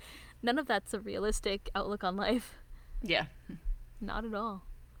 None of that's a realistic outlook on life. Yeah, not at all.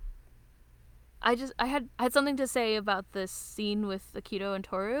 I had something to say about this scene with Akito and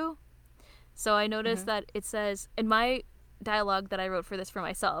Toru. So I noticed that it says in my dialogue that I wrote for this for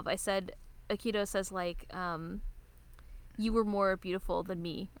myself, I said Akito says like, you were more beautiful than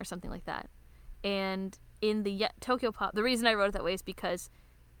me or something like that. And in the Tokyo Pop, the reason I wrote it that way is because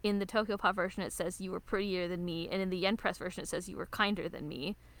in the Tokyo Pop version it says you were prettier than me, and in the Yen Press version it says you were kinder than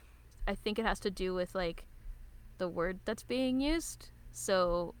me. I think it has to do with like the word that's being used.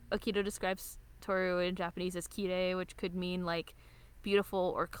 So Akito describes Toru in Japanese as kire, which could mean like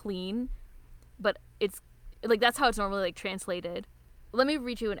beautiful or clean, but it's like that's how it's normally like translated. Let me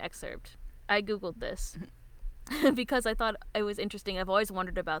read you an excerpt. I googled this because I thought it was interesting. I've always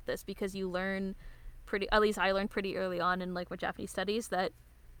wondered about this because you learn at least I learned pretty early on in like my Japanese studies that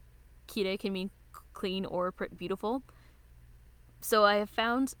kire can mean clean or beautiful. So I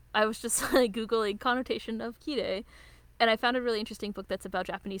was just like googling connotation of kire, and I found a really interesting book that's about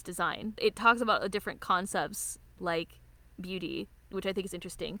Japanese design. It talks about different concepts like beauty, which I think is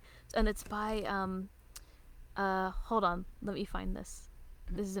interesting. And it's by, hold on, let me find this.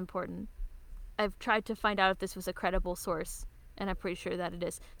 This is important. I've tried to find out if this was a credible source, and I'm pretty sure that it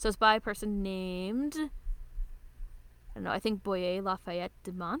is. So it's by a person named, I don't know, I think Boyer Lafayette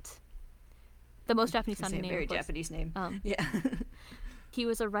de Mont. The most Japanese sounding name. Very Japanese name. Yeah. He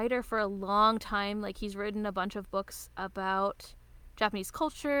was a writer for a long time. Like, he's written a bunch of books about Japanese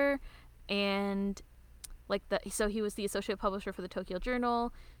culture, and like so he was the associate publisher for the Tokyo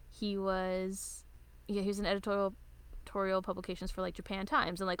Journal. He was an editorial publications for like Japan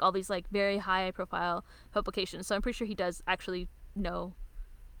Times and like all these like very high profile publications. So I'm pretty sure he does actually know,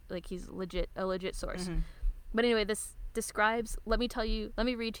 like he's a legit source. But anyway, this describes. Let me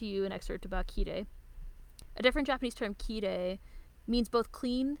read to you an excerpt about kire. A different Japanese term, kire, means both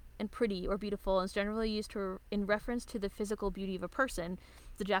clean and pretty or beautiful, and is generally used in reference to the physical beauty of a person.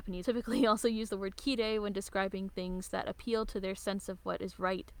 The Japanese typically also use the word kire when describing things that appeal to their sense of what is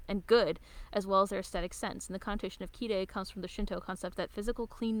right and good, as well as their aesthetic sense. And the connotation of kire comes from the Shinto concept that physical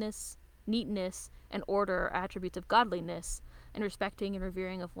cleanness, neatness, and order are attributes of godliness, and respecting and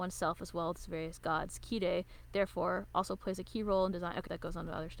revering of oneself as well as various gods. Kire, therefore, also plays a key role in design. Okay, that goes on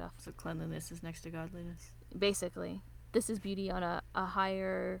to other stuff. So cleanliness is next to godliness. Basically, this is beauty on a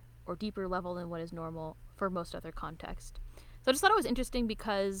higher or deeper level than what is normal for most other contexts. So I just thought it was interesting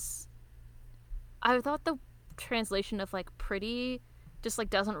because I thought the translation of like pretty just like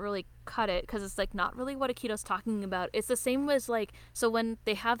doesn't really cut it, because it's like not really what Akito's talking about. It's the same as like, so when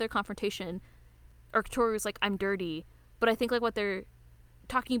they have their confrontation, Toru's like, I'm dirty, but I think like what they're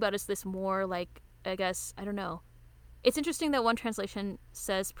talking about is this more like, I guess, I don't know. It's interesting that one translation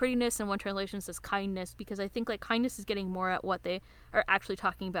says prettiness and one translation says kindness, because I think like kindness is getting more at what they are actually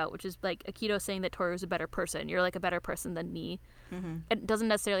talking about, which is like Akito saying that Toru is a better person. You're like a better person than me. Mm-hmm. It doesn't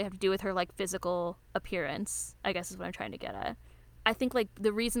necessarily have to do with her like physical appearance, I guess is what I'm trying to get at. I think like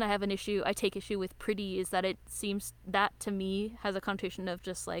the reason I take issue with pretty is that it seems that to me has a connotation of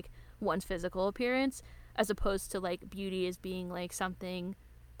just like one's physical appearance, as opposed to like beauty as being like something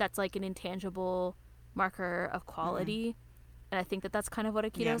that's like an intangible marker of quality. Mm-hmm. And I think that that's kind of what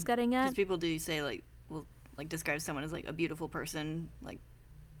Akito's getting at. Because people do say like, will like describe someone as like a beautiful person, like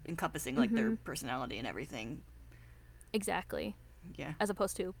encompassing like their personality and everything. Exactly. Yeah. As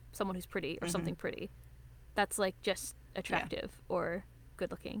opposed to someone who's pretty or something pretty. That's like just attractive or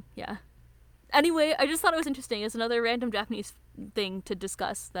good looking. Yeah. Anyway, I just thought it was interesting. It's another random Japanese thing to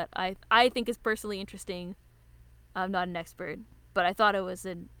discuss that I think is personally interesting. I'm not an expert, but I thought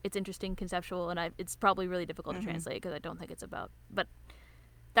it's interesting, conceptual, and it's probably really difficult to translate because I don't think it's about. But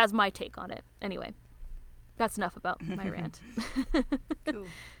that's my take on it. Anyway, that's enough about my rant. Cool.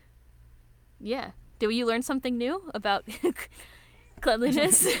 Yeah. Did you learn something new about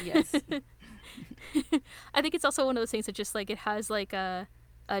cleanliness? Yes. I think it's also one of those things that just like it has like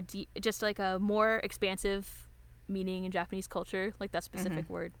just like a more expansive meaning in Japanese culture, like that specific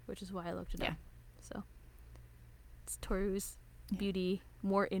word, which is why I looked it up. So it's Toru's beauty,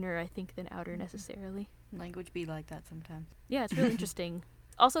 more inner, I think, than outer necessarily. Language be like that sometimes. Yeah, it's really interesting.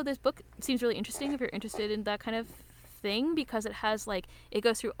 Also, this book seems really interesting if you're interested in that kind of thing, because it has like, it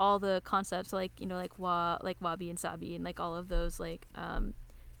goes through all the concepts like, you know, like wabi and sabi and like all of those like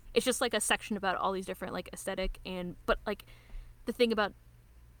it's just like a section about all these different like aesthetic but like the thing about,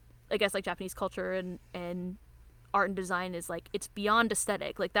 I guess, like Japanese culture and art and design is like it's beyond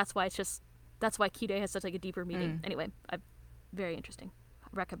aesthetic. Like that's why kire has such like a deeper meaning. Anyway, very interesting.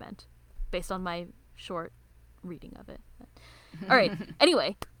 Recommend based on my short reading of it. All right.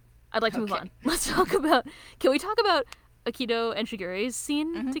 Anyway, I'd like to move on. Let's talk about. Can we talk about Akito and Shigure's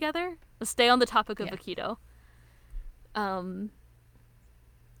scene together? Let's stay on the topic of Akito.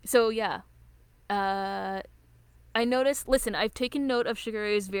 So yeah, I noticed. Listen, I've taken note of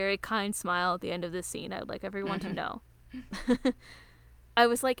Shigure's very kind smile at the end of this scene. I would like everyone to know. I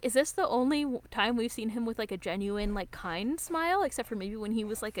was like, is this the only time we've seen him with like a genuine like kind smile, except for maybe when he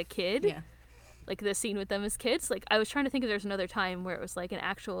was like a kid? Yeah. Like the scene with them as kids. Like I was trying to think if there's another time where it was like an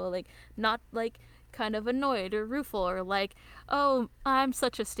actual like not like kind of annoyed or rueful or like, oh, I'm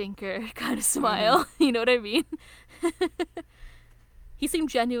such a stinker kind of smile. You know what I mean? He seemed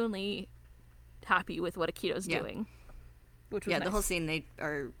genuinely happy with what Akito's doing. Which was nice. The whole scene, they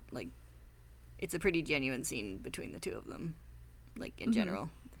are like, it's a pretty genuine scene between the two of them, like in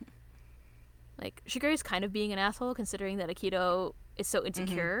general. Like Shigure's kind of being an asshole considering that Akito is so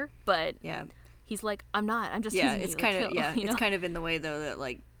insecure, but he's like, I'm not. I'm just teasing it's you, kind like, of chill, you know? It's kind of in the way though that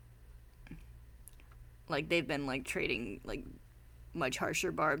like they've been like trading like much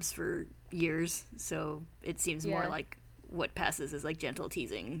harsher barbs for years, so it seems more like what passes as like gentle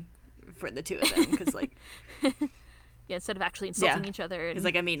teasing for the two of them, because like instead of actually insulting each other and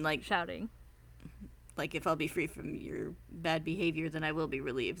like, I mean, like shouting, like if I'll be free from your bad behavior, then I will be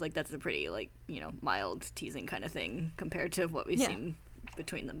relieved. Like that's a pretty like, you know, mild teasing kind of thing compared to what we've seen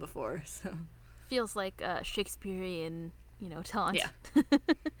between them before. So feels like Shakespearean, you know, taunt.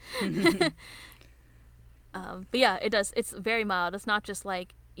 But yeah, it does. It's very mild. It's not just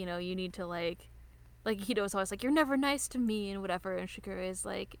like, you know, you need to like Akito is always like, you're never nice to me and whatever, and Shigure is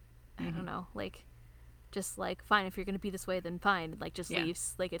like, I don't know, like, just like, fine, if you're gonna be this way, then fine, like, just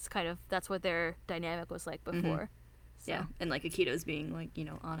leaves. Like, it's kind of, that's what their dynamic was like before. So. Yeah, and like Akito's being like, you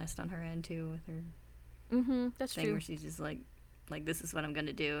know, honest on her end too with her that's thing true. where she's just like, like, this is what I'm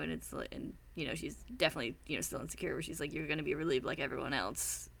gonna do, and it's like, and you know, she's definitely, you know, still insecure, where she's like, you're gonna be relieved like everyone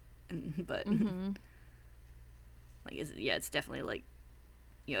else, but like, it's definitely like,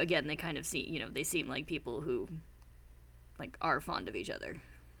 you know, again, they kind of see, you know, they seem like people who like are fond of each other.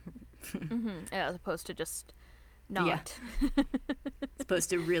 As opposed to just not. Yeah. As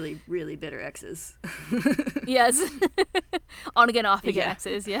opposed to really, really bitter exes. Yes. On again, off again Yeah.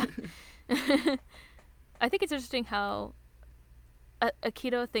 exes, yeah. I think it's interesting how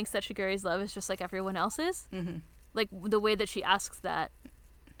Akito thinks that Shigure's love is just like everyone else's. Mm-hmm. Like, the way that she asks that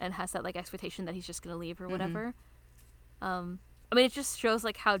and has that, like, expectation that he's just going to leave or whatever. I mean, it just shows,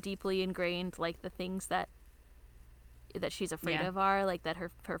 like, how deeply ingrained, like, the things that she's afraid of are, like, that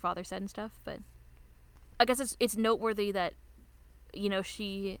her father said and stuff. But I guess it's noteworthy that, you know,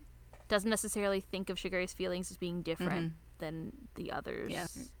 she doesn't necessarily think of Shigure's feelings as being different than the others. Yeah.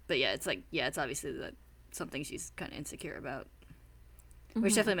 But yeah, it's like, yeah, it's obviously that something she's kind of insecure about.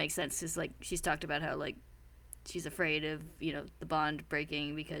 Which definitely makes sense, because, like, she's talked about how, like, she's afraid of, you know, the bond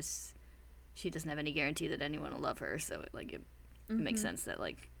breaking because she doesn't have any guarantee that anyone will love her. So, like, it makes sense that,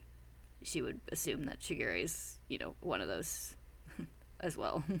 like, she would assume that Shigure is, you know, one of those as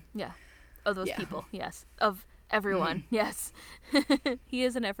well. Yeah. Of those Yeah. people, yes. Of everyone, yes. He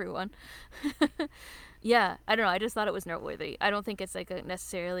is an everyone. Yeah, I don't know. I just thought it was noteworthy. I don't think it's, like,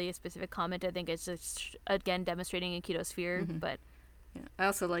 necessarily a specific comment. I think it's just, again, demonstrating Akito's fear, but... Yeah. I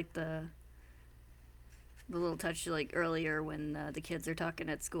also like the little touch, like, earlier when the kids are talking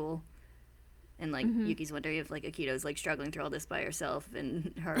at school, and, like, Yuki's wondering if, like, Akito's, like, struggling through all this by herself,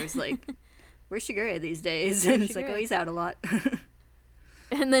 and Haru's like, where's Shigure these days? And it's like, oh, he's out a lot.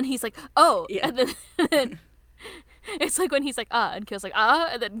 And then he's like, oh! Yeah. And then it's like when he's like, ah, and Kyo's like, ah,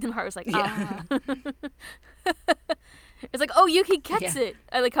 and then Haru's like, ah. It's like, oh, Yuki gets it.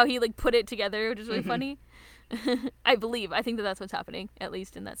 I like how he, like, put it together, which is really funny. I think that that's what's happening, at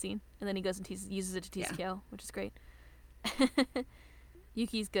least in that scene. And then he goes and uses it to tease Kyo, which is great.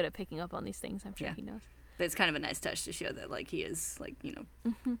 Yuki's good at picking up on these things. I'm sure he knows. But it's kind of a nice touch to show that, like, he is, like, you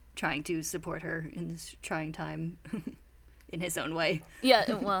know, trying to support her in this trying time in his own way.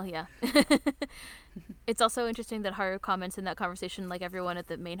 Yeah, well, yeah. It's also interesting that Haru comments in that conversation, like, everyone at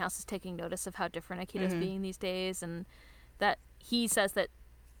the main house is taking notice of how different Akito's being these days, and that he says that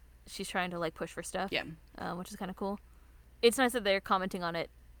she's trying to, like, push for stuff. Yeah. Which is kind of cool. It's nice that they're commenting on it.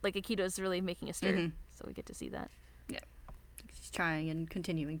 Like, Akito's really making a stir, so we get to see that. Yeah. She's trying and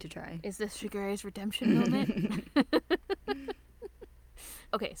continuing to try. Is this Shigure's redemption moment?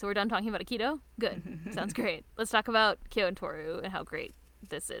 Okay, so we're done talking about Akito? Good. Sounds great. Let's talk about Kyo and Toru and how great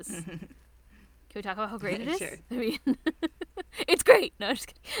this is. Can we talk about how great it is? Sure. I mean, it's great! No, I'm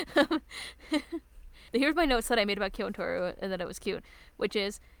just kidding. Here's my notes that I made about Kyo and Toru and that it was cute, which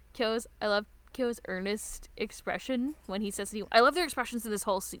is I love Kyo's earnest expression when he says I love their expressions in this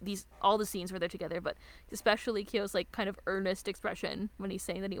whole all the scenes where they're together, but especially Kyo's, like, kind of earnest expression when he's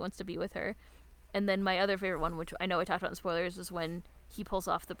saying that he wants to be with her. And then my other favorite one, which I know I talked about in spoilers, is when he pulls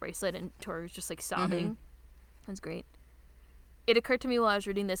off the bracelet and Toru's just, like, sobbing. That's great. It occurred to me while I was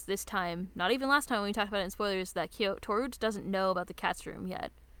reading this time, not even last time when we talked about it in spoilers, that Toru doesn't know about the cat's room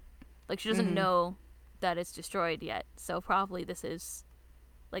yet. Like, she doesn't know that it's destroyed yet, so probably this is,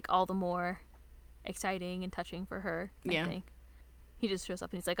 like, all the more exciting and touching for her, I think. He just shows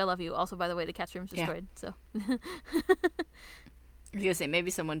up and he's like, I love you. Also, by the way, the cat's room's destroyed, so. I was gonna say,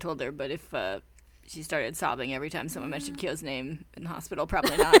 maybe someone told her, but if she started sobbing every time someone mentioned Kyo's name in the hospital,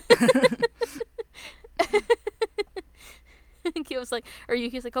 probably not. Kyo's like, or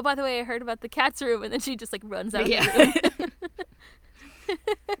Yuki's like, oh, by the way, I heard about the cat's room, and then she just, like, runs out of the room.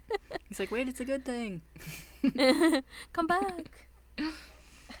 He's like, wait, it's a good thing. Come back.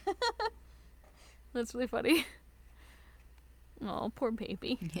 That's really funny. Oh, poor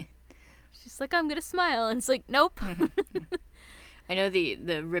baby. She's like, I'm gonna smile, and it's like, nope. I know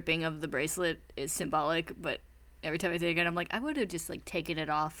the ripping of the bracelet is symbolic, but every time I think of it, I'm like, I would have just, like, taken it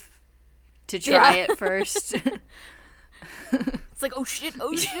off to try it first. It's like, oh shit,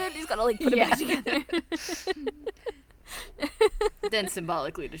 he's gotta, like, put it back together. Then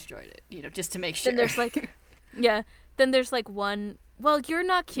symbolically destroyed it, you know, just to make sure. Then there's, like, then there's, like, one, well, you're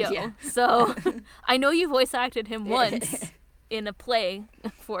not Kyo, so I know you voice acted him once in a play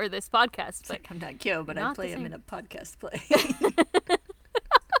for this podcast. It's like, I'm not Kyo, but I play him in a podcast play.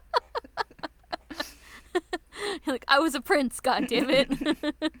 You're like, I was a prince, goddammit.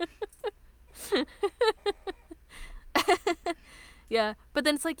 Yeah, but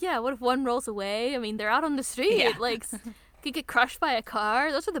then it's like, yeah, what if one rolls away? I mean, they're out on the street, like, could get crushed by a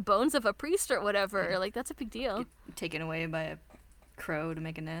car. Those are the bones of a priest or whatever. Like, that's a big deal. Get taken away by a crow to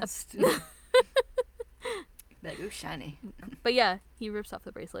make a nest. Like, ooh, shiny. But yeah, he rips off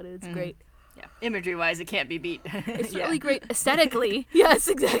the bracelet and it's great. Yeah. Imagery wise, it can't be beat. It's really great aesthetically. Yes,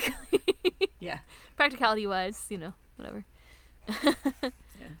 exactly. Yeah. Practicality wise, whatever.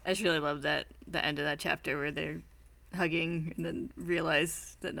 I just really love the end of that chapter where they're hugging and then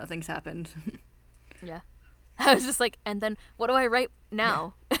realize that nothing's happened. Yeah. I was just like, and then what do I write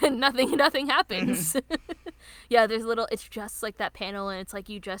now? And nothing happens. Yeah, it's just like that panel and it's like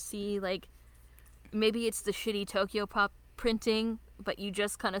you just see like, maybe it's the shitty Tokyo Pop printing, but you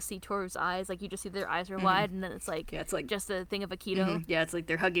just kind of see Toru's eyes, like you just see their eyes are wide and then it's like, it's like just a thing of Akito. Yeah, it's like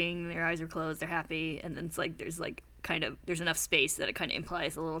they're hugging, their eyes are closed, they're happy, and then it's like there's like there's enough space that it kind of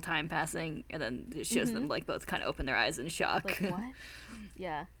implies a little time passing, and then it shows them like both kind of open their eyes in shock. Like, what?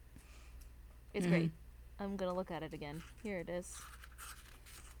 Yeah. It's great. I'm gonna look at it again. Here it is.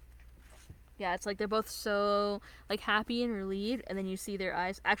 Yeah, it's like they're both so like happy and relieved, and then you see their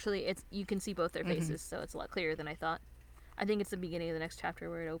eyes. Actually, you can see both their faces, so it's a lot clearer than I thought. I think it's the beginning of the next chapter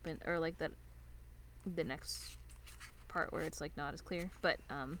where it opened, or like the next part where it's like not as clear. But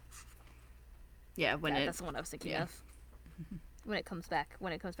yeah, that's the one I was thinking of. When it comes back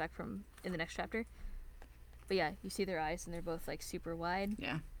from in the next chapter. But yeah, you see their eyes and they're both like super wide.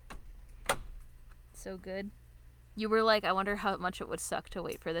 Yeah. So good. You were like, I wonder how much it would suck to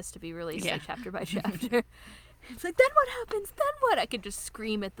wait for this to be released like chapter by chapter. It's like, then what happens? Then what? I could just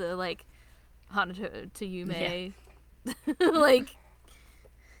scream at the like Hana to Yume like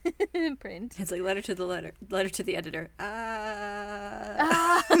print. It's like letter to the editor.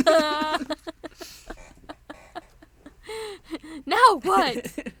 Now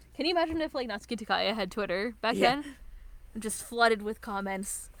what? Can you imagine if like Natsuki Takaya had Twitter back then? Just flooded with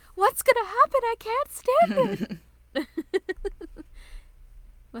comments. What's gonna happen? I can't stand it.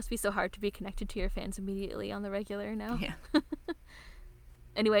 Must be so hard to be connected to your fans immediately on the regular now. Yeah.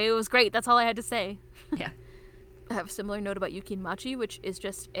 Anyway, it was great. That's all I had to say. Yeah. I have a similar note about Yuki and Machi, which is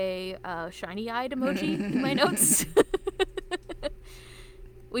just a shiny-eyed emoji in my notes.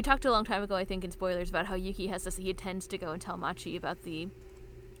 We talked a long time ago, I think, in spoilers, about how Yuki has this. He tends to go and tell Machi about the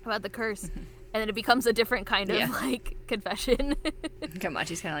curse, and then it becomes a different kind of like confession.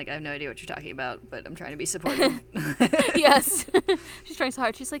 Machi's kind of like, I have no idea what you're talking about, but I'm trying to be supportive. Yes, she's trying so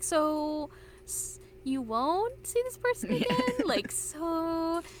hard. She's like, so you won't see this person again? Like,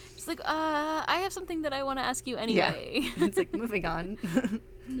 so she's like, I have something that I want to ask you anyway. Yeah. It's like moving on.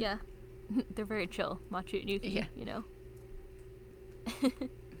 Yeah, they're very chill, Machi and Yuki. You know.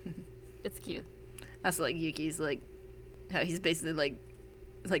 It's cute. Also, like, Yuki's like, how he's basically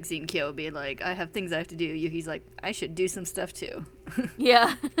like seeing Kyo being like, I have things I have to do. Yuki's like, I should do some stuff too.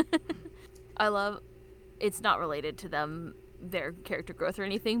 Yeah. I love, it's not related to their character growth or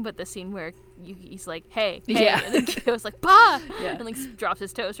anything, but the scene where Yuki's like, hey, and then Kyo's like, bah! And like drops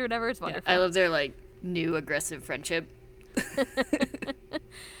his toast or whatever. It's wonderful. I love their like new aggressive friendship.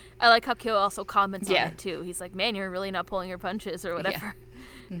 I like how Kyo also comments on it too. He's like, man, you're really not pulling your punches or whatever.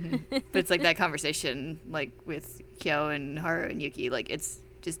 But it's like that conversation like with Kyo and Haru and Yuki, like it's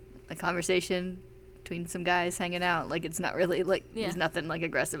just a conversation between some guys hanging out. Like it's not really like there's nothing like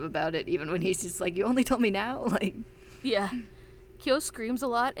aggressive about it, even when he's just like, you only told me now. Like Kyo screams a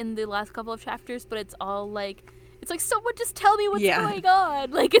lot in the last couple of chapters, but it's all like, it's like, someone just tell me what's going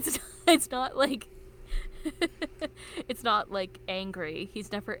on. Like it's not like it's not like angry.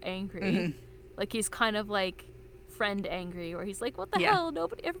 He's never angry. Like he's kind of like friend angry, where he's like, what the hell?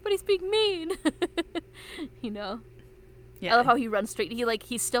 Everybody's being mean. You know? I love how he runs straight.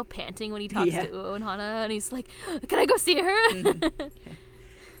 He's still panting when he talks to Uo and Hana, and he's like, can I go see her?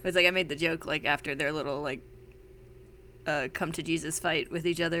 It's like, I made the joke like after their little like come to Jesus fight with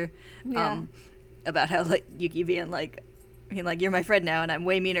each other, about how like Yuki being like, you're my friend now, and I'm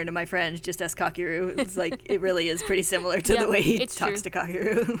way meaner to my friends. Just ask Kakeru. It's like, it really is pretty similar to the way he talks to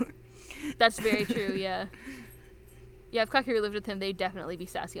Kakeru. That's very true. Yeah. Yeah, if Kakeru lived with him, they'd definitely be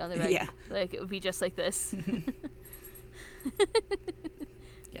sassy on the reg. Yeah. Like, it would be just like this.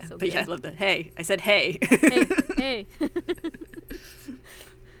 Yeah, so but I love that. Hey, I said hey. Hey.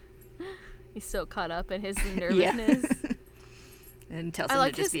 He's so caught up in his nervousness. And tells him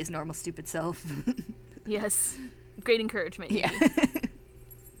to just be his normal stupid self. Yes. Great encouragement. Yeah.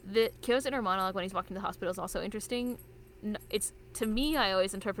 The Kyo's inner monologue when he's walking to the hospital is also interesting. It's, to me, I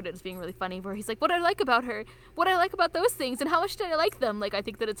always interpret it as being really funny, where he's like, what I like about her, what I like about those things, and how much did I like them? Like, I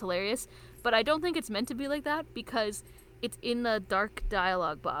think that it's hilarious, but I don't think it's meant to be like that, because it's in the dark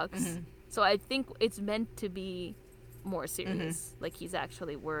dialogue box. So I think it's meant to be more serious. Like, he's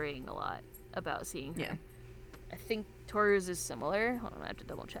actually worrying a lot about seeing her. I think Toru's is similar. Hold on, I have to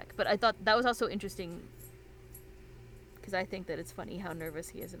double check. But I thought that was also interesting, because I think that it's funny how nervous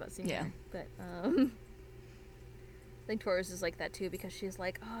he is about seeing her. But, I think Taurus is like that too, because she's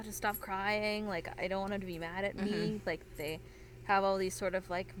like, oh, just stop crying. Like, I don't want him to be mad at me. Like, they have all these sort of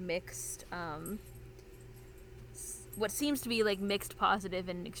like mixed, what seems to be like mixed positive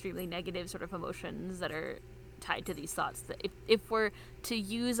and extremely negative sort of emotions that are tied to these thoughts. That if we're to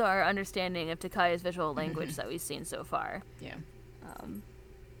use our understanding of Takaya's visual language that we've seen so far, Yeah.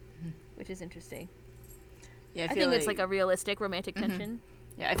 which is interesting. Yeah, I think it's like a realistic romantic tension.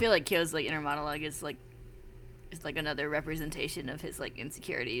 Yeah, I feel like Kyo's like inner monologue is like another representation of his like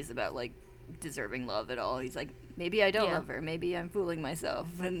insecurities about like deserving love at all. He's like, maybe I don't love her, maybe I'm fooling myself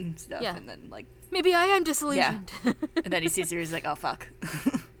and stuff, and then like maybe I am disillusioned. Yeah. And then he sees her, he's like, oh fuck.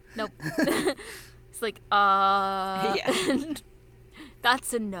 Nope. It's like, yeah.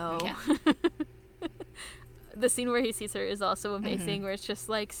 That's a no. Yeah. The scene where he sees her is also amazing, where it's just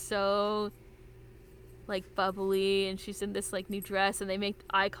like so like bubbly, and she's in this like new dress, and they make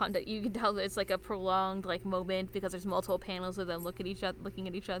eye contact. You can tell that it's like a prolonged like moment because there's multiple panels of them looking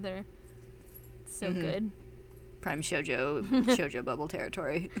at each other. It's so good. Prime shoujo bubble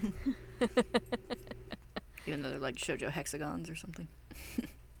territory. Even though they're like shoujo hexagons or something.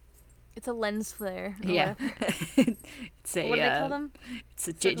 It's a lens flare. Yeah. It's a what do they call them? It's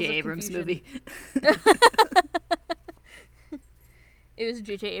a J.J. Abrams movie. It was a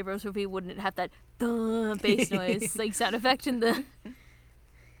J.J. Abrams movie, wouldn't it have that bass noise, like sound effect in the...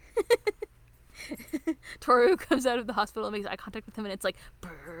 Toru comes out of the hospital and makes eye contact with him, and it's like,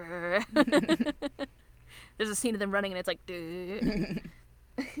 brrr. There's a scene of them running, and it's like, duh.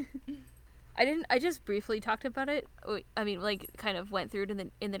 I just briefly talked about it. I mean, like, kind of went through it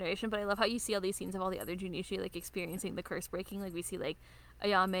in the narration, but I love how you see all these scenes of all the other Junichi, like, experiencing the curse breaking. Like, we see, like,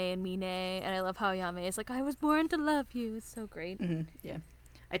 Ayame and Mine, and I love how Ayame is like, I was born to love you. It's so great. Yeah.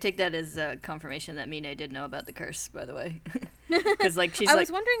 I take that as confirmation that Mine did know about the curse, by the way. Because, like, she's I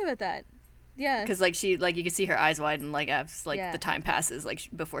was wondering about that. Yeah. Because, like, she, like, you can see her eyes widen, like, as, like, the time passes, like,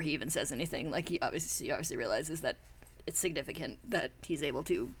 before he even says anything. Like, she obviously realizes that it's significant that he's able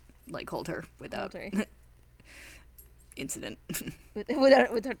to, like, hold her without incident.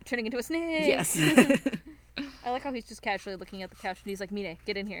 without turning into a snake. Yes. I like how he's just casually looking at the couch, and he's like, Mine,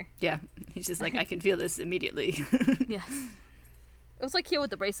 get in here. Yeah. He's just like, I can feel this immediately. Yes. It was like Kyo with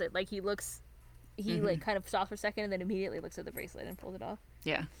the bracelet. Like, he like, kind of stops for a second, and then immediately looks at the bracelet and pulls it off.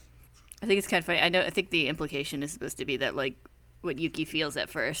 Yeah. I think it's kind of funny. I think the implication is supposed to be that, like, what Yuki feels at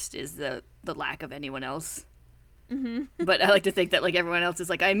first is the lack of anyone else. But I like to think that, like, everyone else is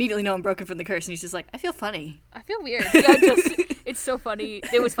like, I immediately know I'm broken from the curse, and he's just like, I feel funny. I feel weird. Yeah, it's so funny.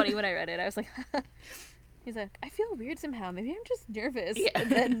 It was funny when I read it. I was like, he's like, I feel weird somehow. Maybe I'm just nervous. Yeah.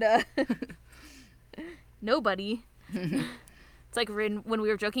 And then, nobody. It's like Rin, when we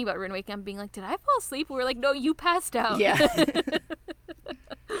were joking about Rin waking up being like, did I fall asleep? We were like, no, you passed out. Yeah.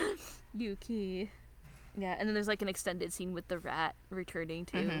 Yuki. Yeah, and then there's like an extended scene with the rat returning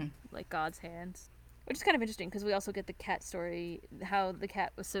to like God's hands, which is kind of interesting because we also get the cat story, how the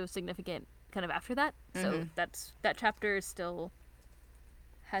cat was so significant kind of after that. So that chapter is still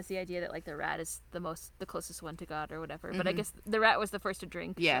has the idea that like the rat is the closest one to God or whatever. But I guess the rat was the first to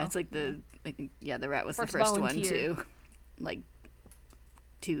drink. Yeah, so. it's like the rat was First the first volunteer. one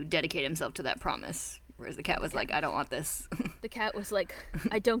to dedicate himself to that promise, whereas the cat was like, I don't want this. The cat was like,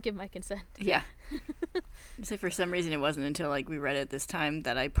 I don't give my consent. Yeah. So for some reason it wasn't until like we read it this time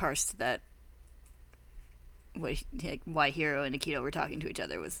that I parsed that why Hiro and Akito were talking to each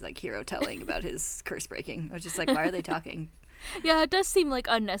other was like Hiro telling about his curse breaking. I was just like, why are they talking? Yeah, it does seem like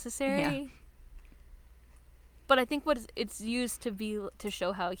unnecessary. Yeah. But I think it's used to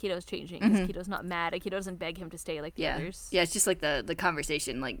show how Akito's changing. Because Akito's not mad. Akito doesn't beg him to stay like the others. Yeah, it's just like the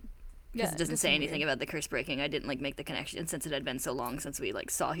conversation, like, because it doesn't say anything weird. about the curse breaking. I didn't like make the connection since it had been so long since we like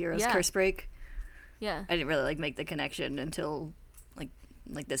saw Hiro's Yeah. curse break. Yeah. I didn't really like make the connection until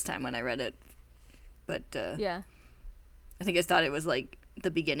like this time when I read it. But Yeah. I think I thought it was like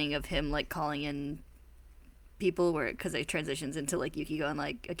the beginning of him like calling in people, where because it transitions into like Yuki going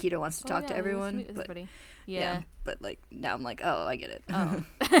like, Akito wants to talk to everyone. But, Yeah. but like now I'm like, oh, I get it. Oh.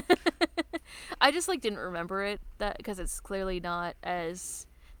 I just like didn't remember it that because it's clearly not as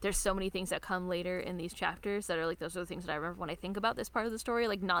there's so many things that come later in these chapters that are like those are the things that I remember when I think about this part of the story,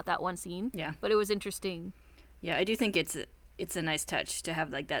 like not that one scene. Yeah. But it was interesting. Yeah, I do think it's a nice touch to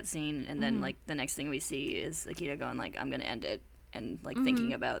have like that scene, and then like the next thing we see is Akito going like, I'm gonna end it, and like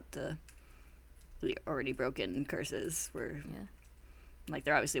thinking about the already broken curses where like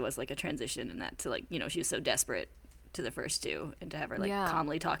there obviously was like a transition in that to like, you know, she was so desperate to the first two, and to have her like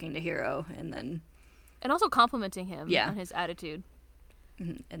calmly talking to Hiro, and then also complimenting him Yeah. on his attitude.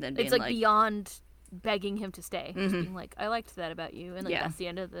 and then being It's like beyond begging him to stay. Just being like, I liked that about you, and like Yeah. that's the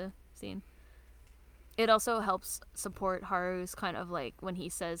end of the scene. It also helps support Haru's kind of like when he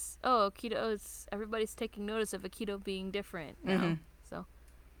says, "Oh, everybody's taking notice of Akito being different now." Mm-hmm. So,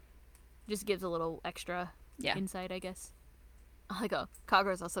 just gives a little extra Yeah. insight, I guess. Like, oh,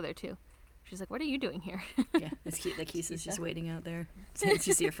 Kagura's also there too. She's like, "What are you doing here?" Yeah, it's cute. Like Kisa's just waiting out there. It's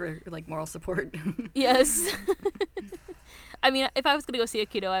just here for like moral support. Yes. I mean, if I was gonna go see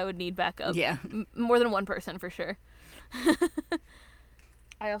Akito, I would need backup. Yeah. More than one person for sure.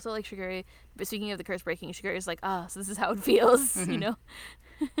 I also like Shigure. But speaking of the curse breaking, Shigure is like, so this is how it feels, Mm-hmm. you know?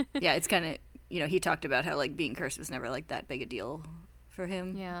 Yeah, it's kind of, he talked about how like being cursed was never like that big a deal for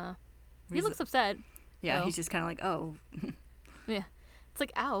him. Yeah. He He's- looks upset. Yeah, though. he's just kind of like, oh. Yeah. It's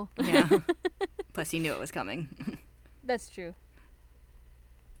like, ow. Yeah. Plus, he knew it was coming. That's true.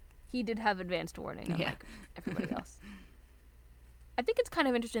 He did have advanced warning, unlike everybody else. I think it's kind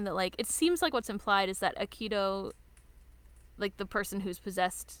of interesting that, like, it seems like what's implied is that Akito, like, the person who's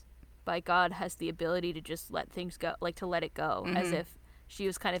possessed by God, has the ability to just let things go, like, to let it go, as Mhm. if she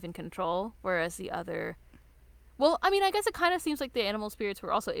was kind of in control, whereas the other... Well, I mean, I guess it kind of seems like the animal spirits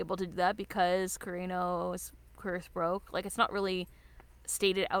were also able to do that because Kureno's curse broke. Like, it's not really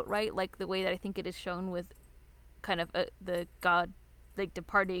stated outright, like the way that I think it is shown with kind of the God, like,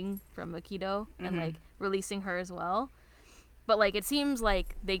 departing from Akito and, Mhm. like, releasing her as well. But, like, it seems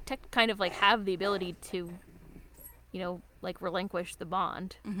like they kind of, like, have the ability to, like, relinquish the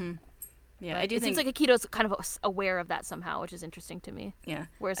bond. Mm-hmm. Yeah, But I do it think. seems like Akito's kind of aware of that somehow, which is interesting to me. Yeah,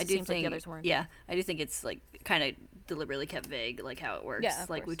 Whereas I it do seems like the others weren't. Yeah, I do think it's like kind of deliberately kept vague, like how it works. Yeah, of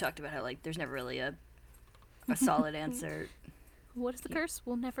like we course. talked about how like there's never really a solid answer. What is the curse?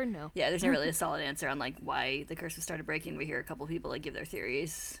 We'll never know. Yeah, there's not really a solid answer on like why the curse was started breaking. We hear a couple people like give their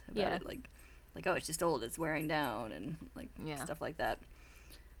theories about Yeah. it, like oh, it's just old, it's wearing down, and like Yeah. stuff like that.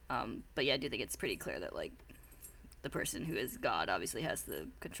 But yeah, I do think it's pretty clear that like the person who is God obviously has the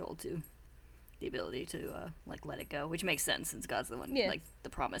control to the ability to like let it go, which makes sense since God's the one like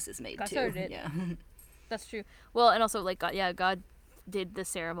the promise is made God to. started it. Yeah. That's true. Well, and also, like, God did the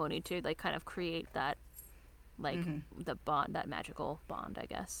ceremony to, like, kind of create that, like, the bond, that magical bond, I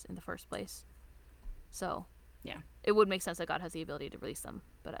guess, in the first place. So, Yeah. it would make sense that God has the ability to release them.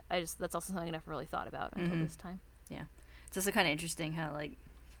 But that's also something I never really thought about until this time. Yeah. It's also kind of interesting how, like,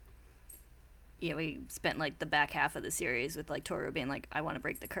 we spent, like, the back half of the series with, like, Toru being like, I want to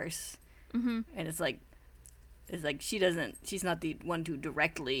break the curse. Mm-hmm. And it's like she's not the one to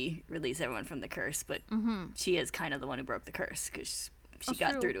directly release everyone from the curse, but she is kind of the one who broke the curse because she That's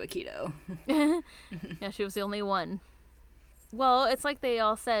got true. through to Akito. Yeah, she was the only one. Well, it's like they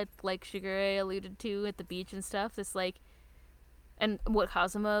all said, like Shigure alluded to at the beach and stuff. It's like, and what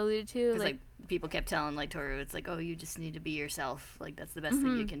Kazuma alluded to, Because, like, people kept telling, like, Toru, it's like, oh, you just need to be yourself. Like, that's the best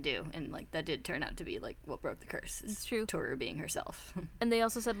thing you can do. And, like, that did turn out to be, like, what broke the curse. It's true. Toru being herself. And they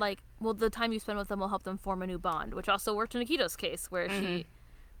also said, like, well, the time you spend with them will help them form a new bond, which also worked in Akito's case, where she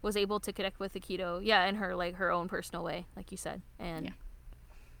was able to connect with Akito, in her, like, her own personal way, like you said, and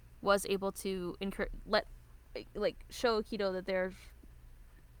was able to show Akito that there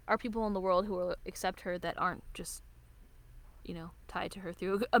are people in the world who will accept her that aren't just, tied to her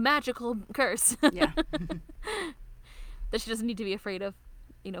through a magical curse. Yeah. That she doesn't need to be afraid of,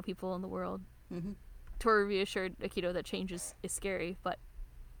 people in the world. Mm-hmm. Toru reassured Akito that change is scary, but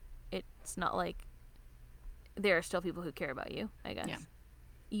it's not like there are still people who care about you, I guess. Yeah.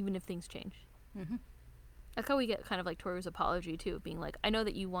 Even if things change. Mm-hmm. That's how we get kind of like Toru's apology, too, being like, I know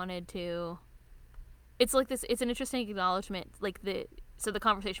that you wanted to... It's like this, it's an interesting acknowledgement, so the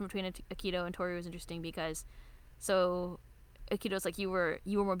conversation between Akito and Toru is interesting because, so Akito's like, you were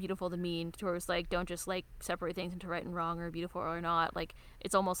more beautiful than me, and Toru's like, don't just, like, separate things into right and wrong or beautiful or not. Like,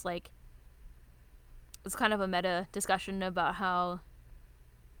 it's almost like, it's kind of a meta discussion about how,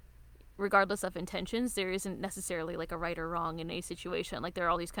 regardless of intentions, there isn't necessarily, like, a right or wrong in a situation. Like, there are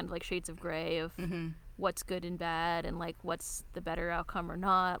all these kind of, like, shades of gray of what's good and bad and, like, what's the better outcome or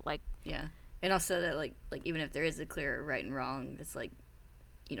not. Like, Yeah. And also that, like even if there is a clear right and wrong, it's like,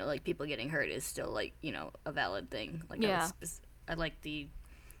 like people getting hurt is still, like, a valid thing. Like, I like the,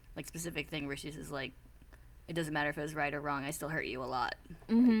 like, specific thing where she says, like, it doesn't matter if it was right or wrong, I still hurt you a lot.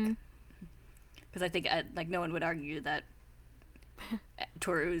 Because I think, like, no one would argue that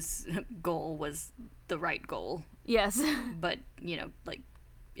Toru's goal was the right goal. yes. But, like,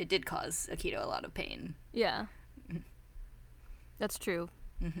 it did cause Akito a lot of pain. Yeah. That's true.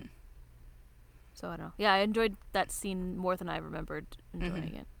 Mm-hmm. So I don't know. Yeah, I enjoyed that scene more than I remembered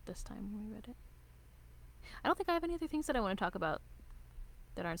enjoying it this time when we read it. I don't think I have any other things that I want to talk about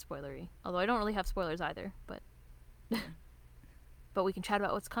that aren't spoilery. Although I don't really have spoilers either, but but we can chat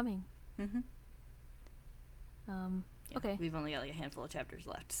about what's coming. Mm-hmm. Yeah, Okay. we've only got like a handful of chapters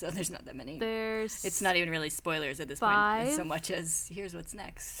left, so there's not that many. There's It's not even really spoilers at this 5. point, so much as here's what's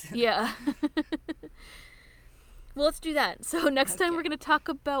next. Yeah. Well, let's do that. So next time Okay. we're going to talk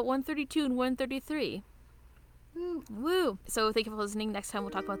about 132 and 133. Woo. Woo! So thank you for listening. Next time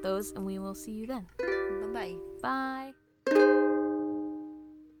we'll talk about those, and we will see you then. Bye-bye. Bye.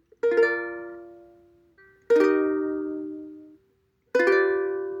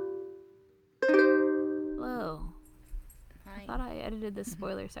 Hello. I thought I edited the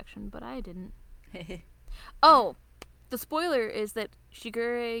spoiler section, but I didn't. Oh, the spoiler is that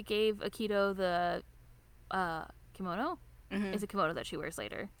Shigure gave Akito the kimono. Mhm. It's a kimono that she wears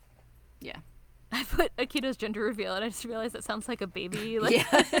later. Yeah. I put Akito's gender reveal, and I just realized that sounds like a baby. Like,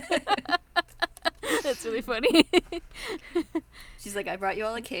 Yeah. That's really funny. She's like, I brought you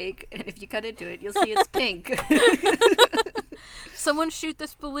all a cake, and if you cut into it, you'll see it's pink. Someone shoot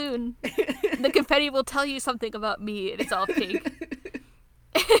this balloon. The confetti will tell you something about me, and it's all pink.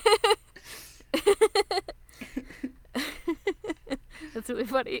 That's really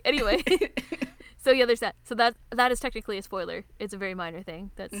funny. Anyway, so yeah, there's that. So that is technically a spoiler. It's a very minor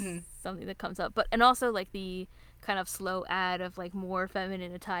thing. That's something that comes up. And also like the kind of slow ad of like more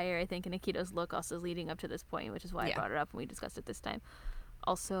feminine attire, I think, in Akito's look also is leading up to this point, which is why I brought it up and we discussed it this time.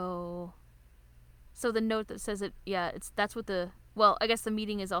 Also, so the note that says it, yeah, that's what well, I guess the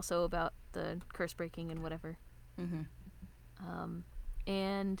meeting is also about the curse breaking and whatever.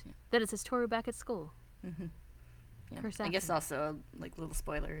 And then it says Toru back at school. Yeah. Curse I guess action. also, like, little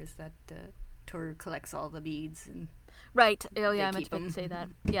spoiler is that Toru collects all the beads and Right. Oh, yeah, They I meant keep to 'em. say that.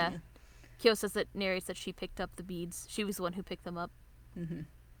 Yeah. Kyo says that narrates that she picked up the beads. She was the one who picked them up. and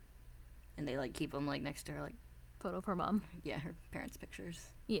they like keep them like next to her, like, Photo of her mom. yeah, her parents' pictures.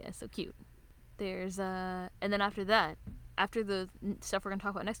 Yeah, so cute. There's and then after that, after the stuff we're gonna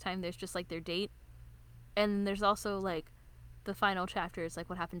talk about next time, there's just like their date, and there's also like the final chapter. It's like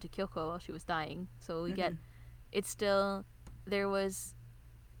what happened to Kyoko while she was dying. So we get, it's still, there was,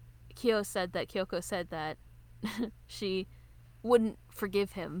 Kyoko said that she wouldn't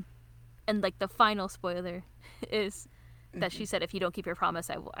forgive him, and like the final spoiler is that she said, if you don't keep your promise,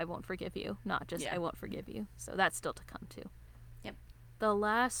 I won't forgive you. Not just I won't forgive you. So that's still to come too. Yep. The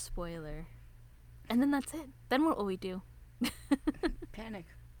last spoiler. And then that's it. Then what will we do? Panic.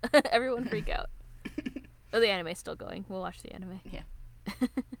 Everyone freak out. Oh, the anime's still going. We'll watch the anime. Yeah.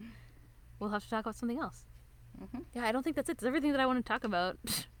 We'll have to talk about something else. Yeah, I don't think that's it. That's everything that I want to talk about.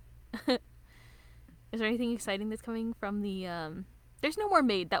 Is there anything exciting that's coming from the There's no more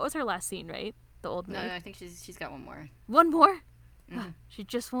maid. That was her last scene, right? The old maid. No, I think she's got one more. One more? She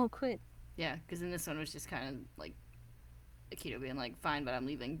just won't quit. Yeah, because in this one was just kind of like Akito being like, fine, but I'm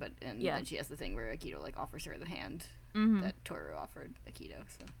leaving. But and then she has the thing where Akito like offers her the hand that Toru offered Akito.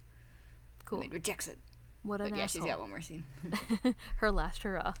 So Cool. the maid rejects it. What an But yeah, asshole. she's got one more scene. Her last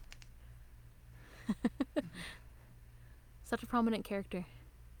hurrah. Such a prominent character.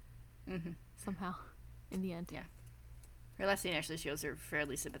 Somehow, in the end. Yeah. Her last scene actually shows her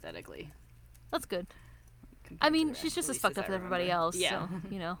fairly sympathetically. That's good. compared I to mean, the she's rest, just at as least fucked as up I as everybody remember. else. Yeah.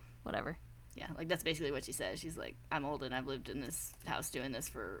 So, whatever. Yeah, like that's basically what she says. She's like, I'm old and I've lived in this house doing this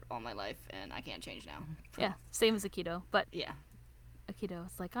for all my life and I can't change now. Yeah, same as Akito. But Yeah. Akito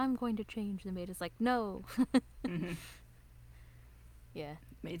is like, I'm going to change. The maid is like, no. Yeah.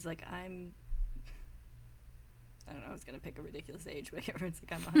 Maid's like, I don't know, I was going to pick a ridiculous age, but everyone's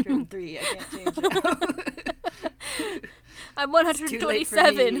like, I'm 103. I can't change now. I'm It's too late for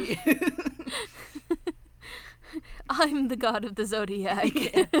 127. me. I'm the god of the zodiac.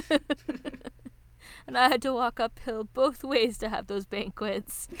 And I had to walk uphill both ways to have those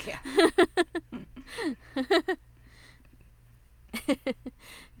banquets. Yeah.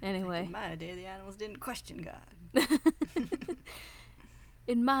 Anyway. In my day, the animals didn't question God.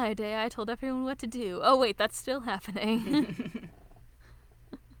 In my day, I told everyone what to do. Oh, wait, that's still happening.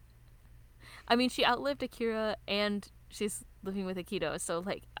 I mean, she outlived Akira and she's living with Akito, so,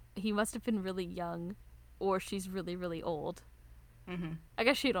 like, he must have been really young, or she's really, really old. I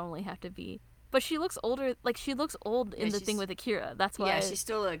guess she'd only have to be. But she looks older, like, she looks old in the thing with Akira. That's why. Yeah, she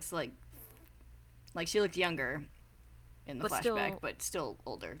still looks like she looked younger in the flashback, but still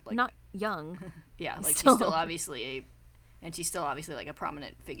older. Like, not young. Yeah, like still- she's still obviously like a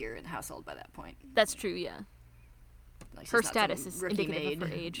prominent figure in the household by that point. That's true, yeah. Like, she's Her not status some is rookie indicative maid. of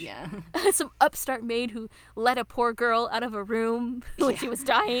her age. Yeah. Some upstart maid who let a poor girl out of a room when she was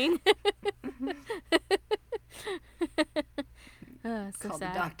dying. So Called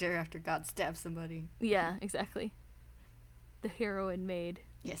sad. the doctor after God stabbed somebody. Yeah, exactly. The heroine maid.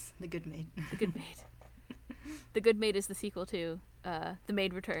 Yes, the good maid. The good maid. The Good Maid is the sequel to The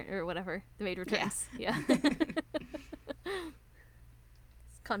Maid Return, or whatever. The Maid Returns. Yeah.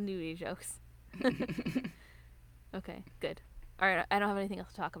 continuity jokes. Okay, good. All right, I don't have anything else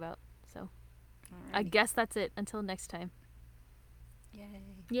to talk about, so I guess that's it. Until next time. Yay.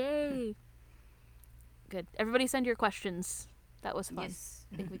 Yay! Good. Everybody send your questions. That was fun. Yes.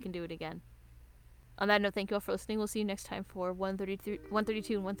 I think we can do it again. On that note, thank you all for listening. We'll see you next time for 132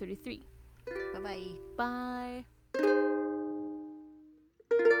 and 133. Bye-bye. Bye.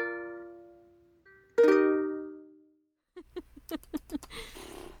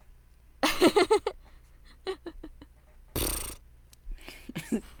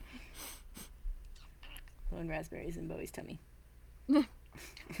 Blowing raspberries in Bowie's tummy.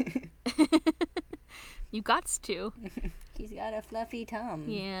 You gots to. He's got a fluffy tum.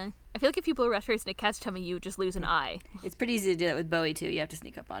 Yeah. I feel like if you blow raspberries in a cat's tummy, you would just lose an eye. It's pretty easy to do that with Bowie too. You have to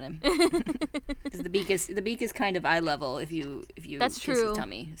sneak up on him. 'Cause the beak is kind of eye level if you That's kiss true. his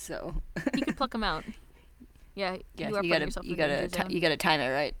tummy. So You could pluck them out. Yeah, yeah, you are putting yourself in the danger zone. you gotta time it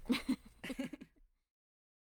right.